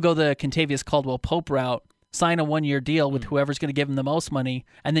 he'll go the Kentavious Caldwell-Pope route, sign a 1-year deal with whoever's going to give him the most money,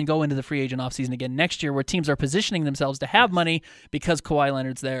 and then go into the free agent offseason again next year where teams are positioning themselves to have money because Kawhi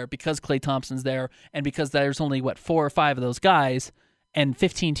Leonard's there, because Klay Thompson's there, and because there's only, 4 or 5 of those guys, and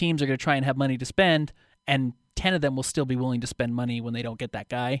 15 teams are going to try and have money to spend, and 10 of them will still be willing to spend money when they don't get that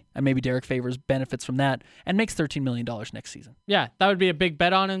guy. And maybe Derek Favors benefits from that and makes $13 million next season. Yeah, that would be a big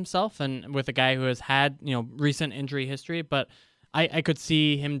bet on himself and with a guy who has had, recent injury history. But I could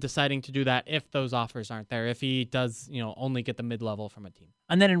see him deciding to do that if those offers aren't there, if he does, only get the mid-level from a team.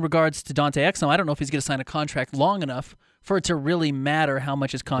 And then in regards to Dante Exum, I don't know if he's going to sign a contract long enough for it to really matter how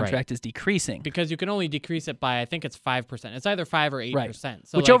much his contract is decreasing. Because you can only decrease it by, I think it's 5%. It's either 5 or 8%. Right.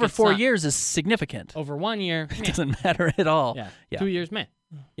 So which over 4 years is significant. Over 1 year, it doesn't matter at all. Yeah. 2 years, man.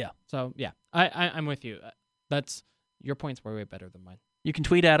 Yeah. So, yeah, I'm with you. Your points were way better than mine. You can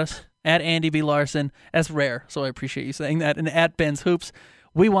tweet at us, at Andy B. Larson. That's rare, so I appreciate you saying that. And at Ben's Hoops.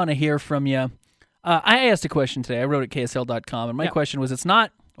 We want to hear from you. I asked a question today. I wrote at KSL.com, and my question was, it's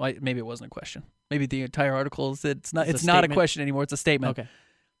not, well, maybe it wasn't a question. Maybe the entire article is it's not a question anymore. It's a statement. Okay.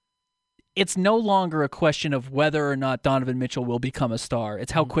 It's no longer a question of whether or not Donovan Mitchell will become a star.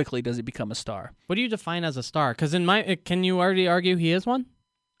 It's how quickly does he become a star. What do you define as a star? Because can you already argue he is one?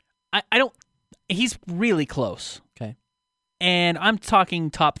 I don't. He's really close. Okay. And I'm talking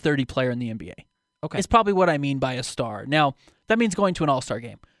top 30 player in the NBA. Okay. It's probably what I mean by a star. Now, that means going to an all-star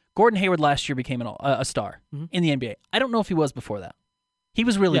game. Gordon Hayward last year became a star in the NBA. I don't know if he was before that. He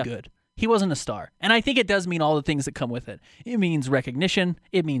was really good. He wasn't a star. And I think it does mean all the things that come with it. It means recognition.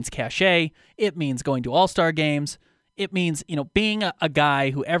 It means cachet. It means going to all-star games. It means, being a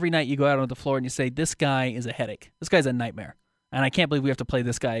guy who every night you go out on the floor and you say, this guy is a headache. This guy's a nightmare. And I can't believe we have to play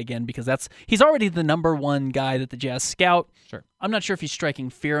this guy again because he's already the number one guy that the Jazz scout. Sure. I'm not sure if he's striking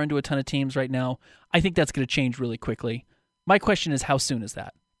fear into a ton of teams right now. I think that's going to change really quickly. My question is, how soon is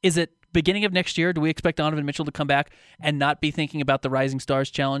that? Is it beginning of next year? Do we expect Donovan Mitchell to come back and not be thinking about the Rising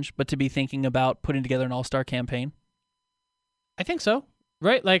Stars Challenge, but to be thinking about putting together an all-star campaign? I think so.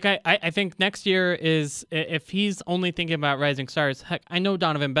 Right? Like, I think next year is, if he's only thinking about Rising Stars, heck, I know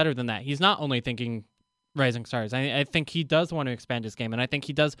Donovan better than that. He's not only thinking Rising Stars. I think he does want to expand his game, and I think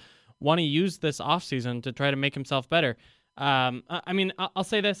he does want to use this offseason to try to make himself better. I'll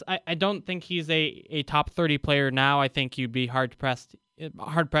say this. I don't think he's a top 30 player now. I think you'd be hard-pressed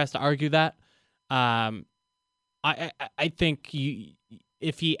to argue that. I think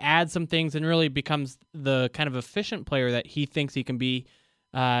if he adds some things and really becomes the kind of efficient player that he thinks he can be,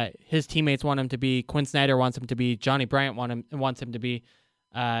 his teammates want him to be, Quinn Snyder wants him to be, Johnny Bryant wants him to be,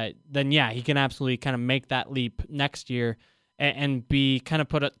 then yeah, he can absolutely kind of make that leap next year and be kind of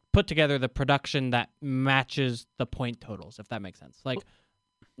put together the production that matches the point totals, if that makes sense. Like,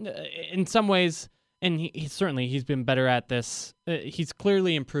 in some ways, and he's been better at this. He's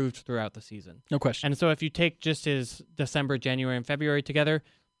clearly improved throughout the season. No question. And so if you take just his December, January, and February together,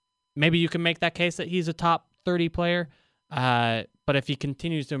 maybe you can make that case that he's a top 30 player. But if he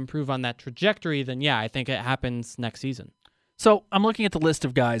continues to improve on that trajectory, then yeah, I think it happens next season. So I'm looking at the list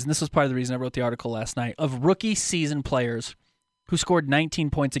of guys, and this was part of the reason I wrote the article last night, of rookie season players who scored 19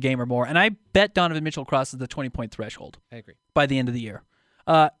 points a game or more. And I bet Donovan Mitchell crosses the 20-point threshold. I agree. By the end of the year.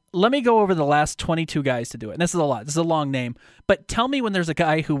 Let me go over the last 22 guys to do it. And this is a lot. This is a long name. But tell me when there's a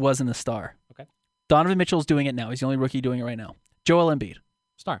guy who wasn't a star. Okay. Donovan Mitchell's doing it now. He's the only rookie doing it right now. Joel Embiid.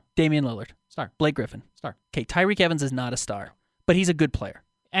 Star. Damian Lillard. Star. Blake Griffin. Star. Okay, Tyreek Evans is not a star, but he's a good player.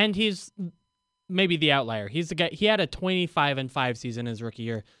 And he's maybe the outlier. He's the guy. He had a 25-5 season his rookie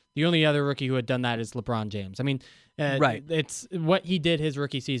year. The only other rookie who had done that is LeBron James. I mean, right. It's what he did his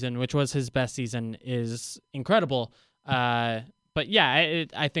rookie season, which was his best season, is incredible. But yeah,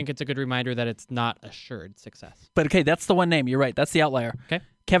 I think it's a good reminder that it's not assured success. But okay, that's the one name. You're right. That's the outlier. Okay.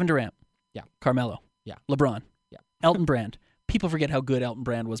 Kevin Durant. Yeah. Carmelo. Yeah. LeBron. Yeah. Elton Brand. People forget how good Elton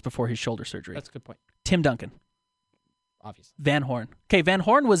Brand was before his shoulder surgery. That's a good point. Tim Duncan. Obviously. Van Horn. Okay, Van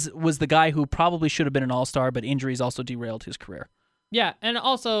Horn was the guy who probably should have been an all-star, but injuries also derailed his career. Yeah, and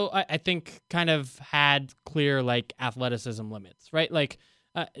also I think kind of had clear like athleticism limits, right? Like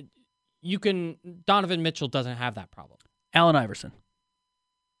Donovan Mitchell doesn't have that problem. Allen Iverson.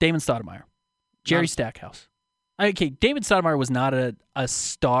 Damon Stoudemire. Jerry Stackhouse. Okay, David Stoudemire was not a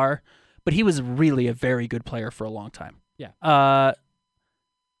star, but he was really a very good player for a long time. Yeah.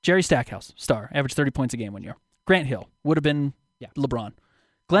 Jerry Stackhouse, star, averaged 30 points a game 1 year. Grant Hill would have been LeBron.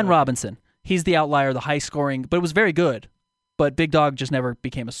 Glenn Robinson, he's the outlier, the high scoring, but it was very good. But Big Dog just never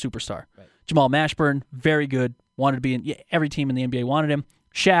became a superstar. Right. Jamal Mashburn, very good, wanted to be in every team in the NBA wanted him.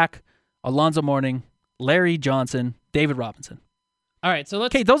 Shaq, Alonzo Mourning, Larry Johnson, David Robinson. All right, so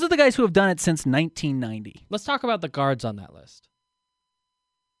those are the guys who have done it since 1990. Let's talk about the guards on that list.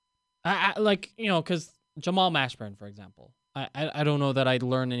 Because Jamal Mashburn, for example, I don't know that I'd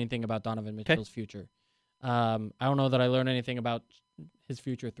learn anything about Donovan Mitchell's future. I don't know that I learned anything about his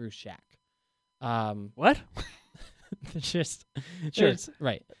future through Shaq. What?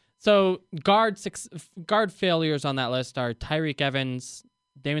 Right. So guard failures on that list are Tyreke Evans,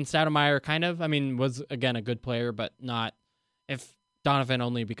 Damon Stoudemire. Kind of. I mean, was again a good player, but not. If Donovan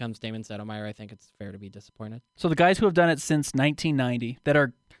only becomes Damon Stoudemire, I think it's fair to be disappointed. So the guys who have done it since 1990 that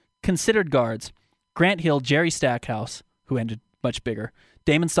are considered guards: Grant Hill, Jerry Stackhouse, who ended much bigger,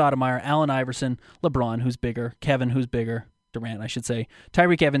 Damon Stoudemire, Allen Iverson, LeBron, who's bigger, Kevin, who's bigger, Durant, I should say,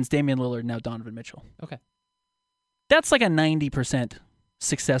 Tyreke Evans, Damian Lillard, now Donovan Mitchell. Okay. That's like a 90%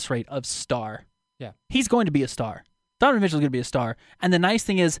 success rate of star. Yeah. He's going to be a star. Donovan Mitchell's going to be a star. And the nice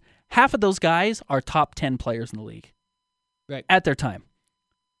thing is, half of those guys are top 10 players in the league. Right. At their time.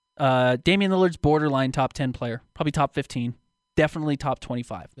 Damian Lillard's borderline top 10 player. Probably top 15. Definitely top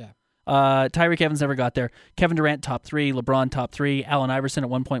 25. Yeah. Tyreke Evans never got there. Kevin Durant, top 3. LeBron, top 3. Allen Iverson at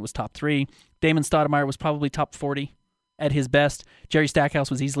one point was top 3. Damon Stoudemire was probably top 40 at his best. Jerry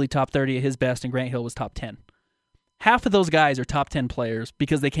Stackhouse was easily top 30 at his best, and Grant Hill was top 10. Half of those guys are top 10 players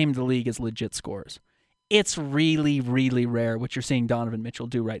because they came into the league as legit scorers. It's really, really rare what you're seeing Donovan Mitchell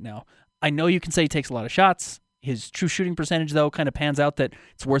do right now. I know you can say he takes a lot of shots. His true shooting percentage, though, kind of pans out that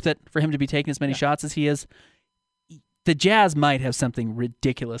it's worth it for him to be taking as many shots as he is. The Jazz might have something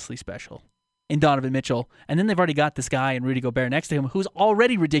ridiculously special in Donovan Mitchell, and then they've already got this guy and Rudy Gobert next to him who's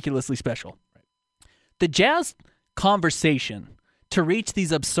already ridiculously special. Right. The Jazz conversation to reach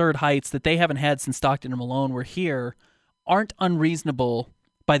these absurd heights that they haven't had since Stockton and Malone were here aren't unreasonable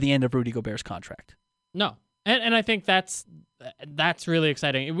by the end of Rudy Gobert's contract. No. And I think that's really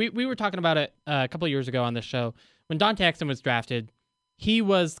exciting. We were talking about it a couple of years ago on this show. When Dante Exum was drafted, he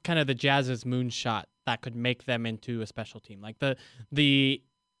was kind of the Jazz's moonshot that could make them into a special team. Like the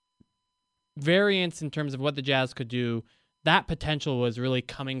variance in terms of what the Jazz could do, that potential was really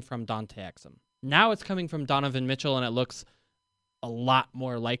coming from Dante Exum. Now it's coming from Donovan Mitchell, and it looks a lot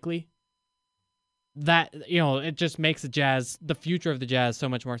more likely. That, it just makes the future of the Jazz so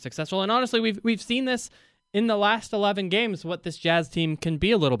much more successful. And honestly, we've seen this in the last 11 games, what this Jazz team can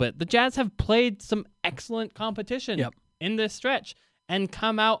be a little bit. The Jazz have played some excellent competition in this stretch and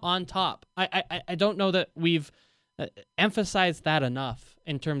come out on top. I don't know that we've emphasized that enough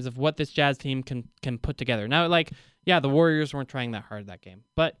in terms of what this Jazz team can put together. Now, the Warriors weren't trying that hard that game,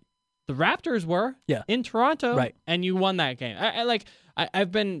 but the Raptors were in Toronto, right, and you won that game.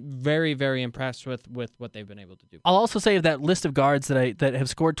 I've been very, very impressed with what they've been able to do. I'll also say of that list of guards that have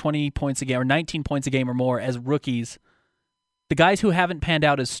scored 20 points a game or 19 points a game or more as rookies, the guys who haven't panned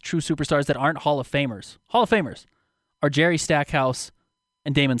out as true superstars that aren't Hall of Famers are Jerry Stackhouse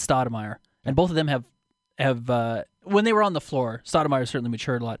and Damon Stoudemire, and both of them have when they were on the floor, Stoudemire certainly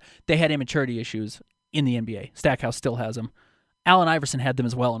matured a lot. They had immaturity issues in the NBA. Stackhouse still has them. Allen Iverson had them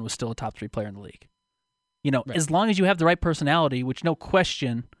as well and was still a top 3 player in the league. Right. As long as you have the right personality, which no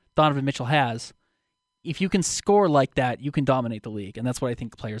question Donovan Mitchell has, if you can score like that, you can dominate the league. And that's what I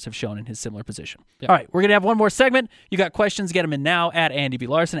think players have shown in his similar position. Yep. All right, we're going to have one more segment. You got questions, get them in now at Andy V.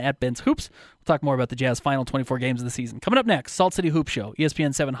 Larson, at Ben's Hoops. We'll talk more about the Jazz final 24 games of the season. Coming up next, Salt City Hoop Show,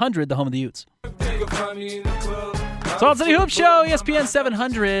 ESPN 700, the home of the Utes. Salt City Hoop Show, ESPN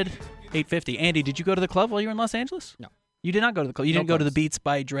 700, 850. Andy, did you go to the club while you were in Los Angeles? No. You did not go to the club. You didn't go to the Beats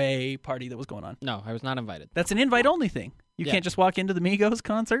by Dre party that was going on. No, I was not invited. That's an invite-only thing. You can't just walk into the Migos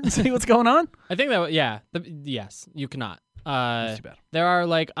concert and see what's going on? I think that, yes, you cannot. That's too bad. There are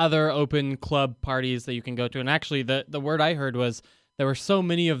like other open club parties that you can go to. And actually, the word I heard was there were so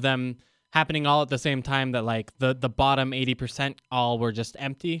many of them happening all at the same time that like the bottom 80% all were just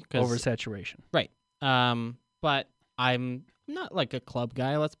empty. Oversaturation. Right. But I'm not like a club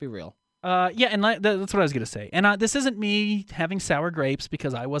guy. Let's be real. Yeah, and that's what I was going to say. And this isn't me having sour grapes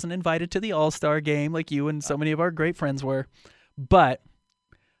because I wasn't invited to the All-Star game like you and so many of our great friends were. But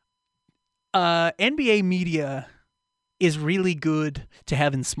NBA media is really good to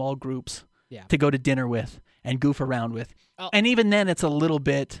have in small groups to go to dinner with and goof around with. Oh. And even then, it's a little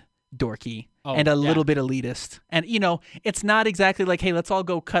bit dorky and a little bit elitist. And, it's not exactly like, hey, let's all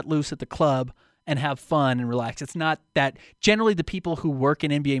go cut loose at the club and have fun and relax. It's not that. Generally, the people who work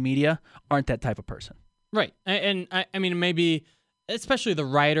in NBA media aren't that type of person. Right. And I mean, maybe, especially the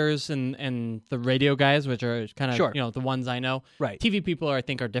writers and the radio guys, which are kind of, the ones I know. Right. TV people, I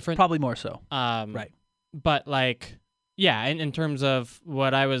think, are different. Probably more so. Right. But, like, yeah, in terms of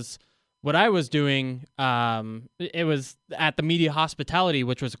what I was doing, it was at the media hospitality,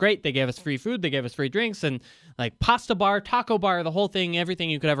 which was great. They gave us free food. They gave us free drinks and, like, pasta bar, taco bar, the whole thing, everything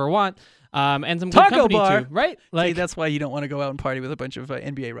you could ever want. And some good company too, right? Like, see, that's why you don't want to go out and party with a bunch of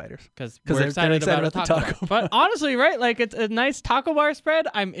NBA writers because we're excited about the taco bar. But honestly, right? Like, it's a nice taco bar spread.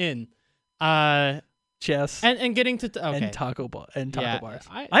 I'm in. Chess and getting to and taco bars.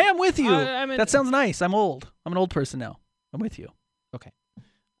 I am with you. That sounds nice. I'm old. I'm an old person now. I'm with you. Okay.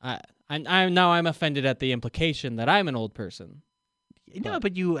 I'm offended at the implication that I'm an old person. No,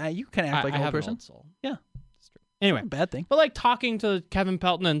 but you kind of act like an old person. An old soul. Yeah. Anyway, bad thing. But like talking to Kevin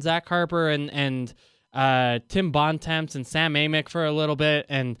Pelton and Zach Harper and Tim Bontemps and Sam Amick for a little bit,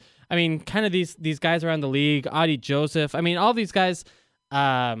 and I mean, kind of these guys around the league, Adi Joseph. I mean, all these guys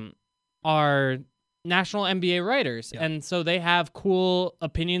are national NBA writers, and so they have cool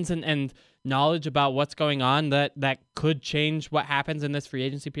opinions and knowledge about what's going on that could change what happens in this free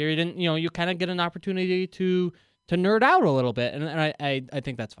agency period, and you kind of get an opportunity to nerd out a little bit, and I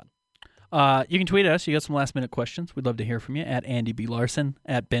think that's fun. You can tweet at us. You got some last-minute questions. We'd love to hear from you. At Andy B. Larson,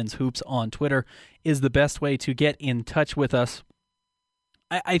 at Ben's Hoops on Twitter is the best way to get in touch with us.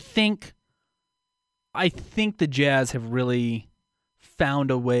 I think the Jazz have really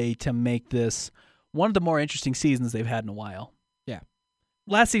found a way to make this one of the more interesting seasons they've had in a while. Yeah.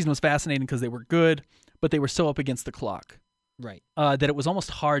 Last season was fascinating because they were good, but they were so up against the clock. Right. That it was almost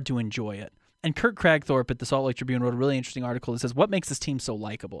hard to enjoy it. And Kurt Cragthorpe at the Salt Lake Tribune wrote a really interesting article that says, what makes this team so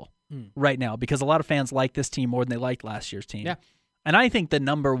likable right now? Because a lot of fans like this team more than they liked last year's team. Yeah. And I think the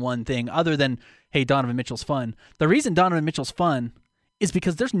number one thing, other than, hey, Donovan Mitchell's fun, the reason Donovan Mitchell's fun is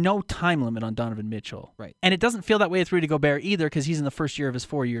because there's no time limit on Donovan Mitchell. Right. And it doesn't feel that way with Rudy Gobert either because he's in the first year of his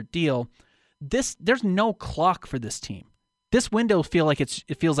 4-year deal. There's no clock for this team. This window feels like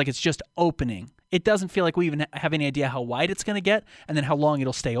it's just opening. It doesn't feel like we even have any idea how wide it's going to get and then how long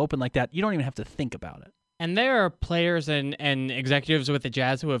it'll stay open like that. You don't even have to think about it. And there are players and executives with the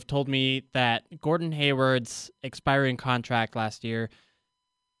Jazz who have told me that Gordon Hayward's expiring contract last year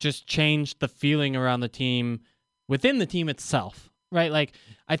just changed the feeling around the team within the team itself, right? Like,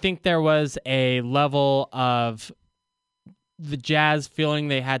 I think there was a level of the Jazz feeling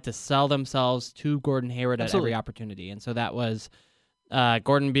they had to sell themselves to Gordon Hayward at every opportunity. And so that was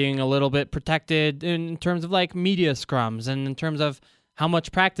Gordon being a little bit protected in terms of like media scrums and in terms of how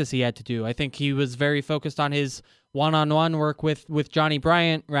much practice he had to do. I think he was very focused on his one-on-one work with Johnny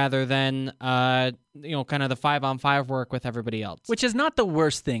Bryant rather than kind of the 5-on-5 work with everybody else. Which is not the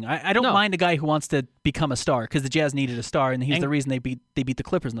worst thing. I don't mind a guy who wants to become a star because the Jazz needed a star, and he's the reason they beat the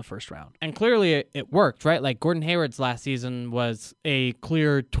Clippers in the first round. And clearly it worked, right? Like Gordon Hayward's last season was a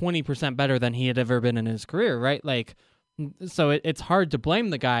clear 20% better than he had ever been in his career, right? Like, so it's hard to blame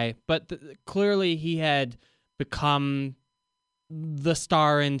the guy, but clearly he had become the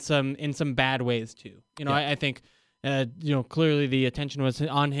star in some bad ways too. I think clearly the attention was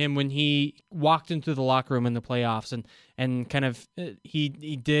on him when he walked into the locker room in the playoffs and kind of he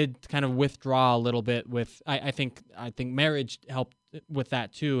did kind of withdraw a little bit with I think marriage helped with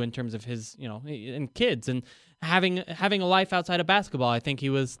that too in terms of his and kids and having a life outside of basketball. I think he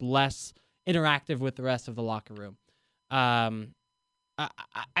was less interactive with the rest of the locker room.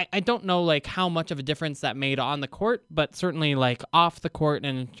 I don't know like how much of a difference that made on the court, but certainly like off the court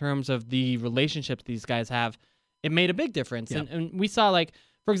and in terms of the relationships these guys have, it made a big difference. Yeah. And we saw like,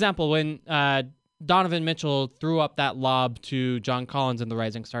 for example, when Donovan Mitchell threw up that lob to John Collins in the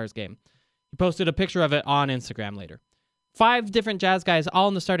Rising Stars game, he posted a picture of it on Instagram later. 5 different Jazz guys all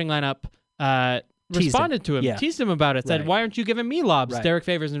in the starting lineup responded to him, teased him about it, said, "Why aren't you giving me lobs?" Right. Derek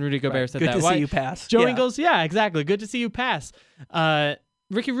Favors and Rudy Gobert said Good that. to see you pass. Joe Ingles, yeah, exactly. Good to see you pass.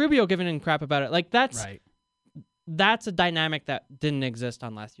 Ricky Rubio giving him crap about it. Like that's a dynamic that didn't exist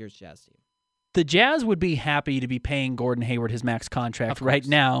on last year's Jazz team. The Jazz would be happy to be paying Gordon Hayward his max contract right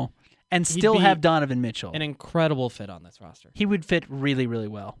now and still be have Donovan Mitchell. An incredible fit on this roster. He would fit really, really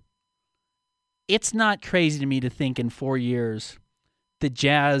well. It's not crazy to me to think in 4 years the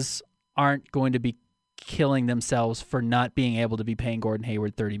Jazz aren't going to be killing themselves for not being able to be paying Gordon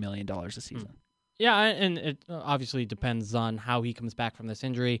Hayward $30 million a season. Yeah, and it obviously depends on how he comes back from this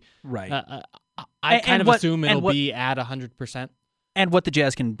injury. Right. I kind of assume it'll be at 100%. And what the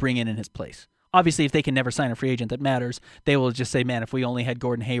Jazz can bring in his place. Obviously, if they can never sign a free agent that matters, they will just say, man, if we only had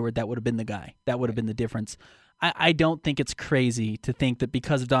Gordon Hayward, that would have been the guy. That would have been the difference. I don't think it's crazy to think that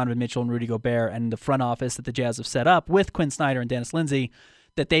because of Donovan Mitchell and Rudy Gobert and the front office that the Jazz have set up with Quinn Snyder and Dennis Lindsey,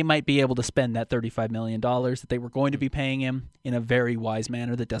 that they might be able to spend that $35 million that they were going to be paying him in a very wise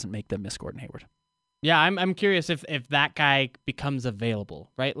manner that doesn't make them miss Gordon Hayward. Yeah, I'm curious if that guy becomes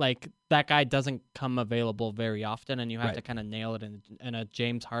available, right? Like, that guy doesn't come available very often, and you have to kind of nail it in a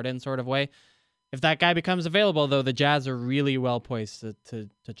James Harden sort of way. If that guy becomes available, though, the Jazz are really well poised to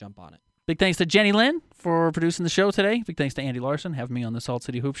jump on it. Big thanks to Jenny Lynn for producing the show today. Big thanks to Andy Larson having me on the Salt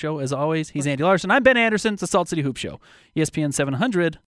City Hoop Show. As always, he's Andy Larson. I'm Ben Anderson. It's the Salt City Hoop Show. ESPN 700,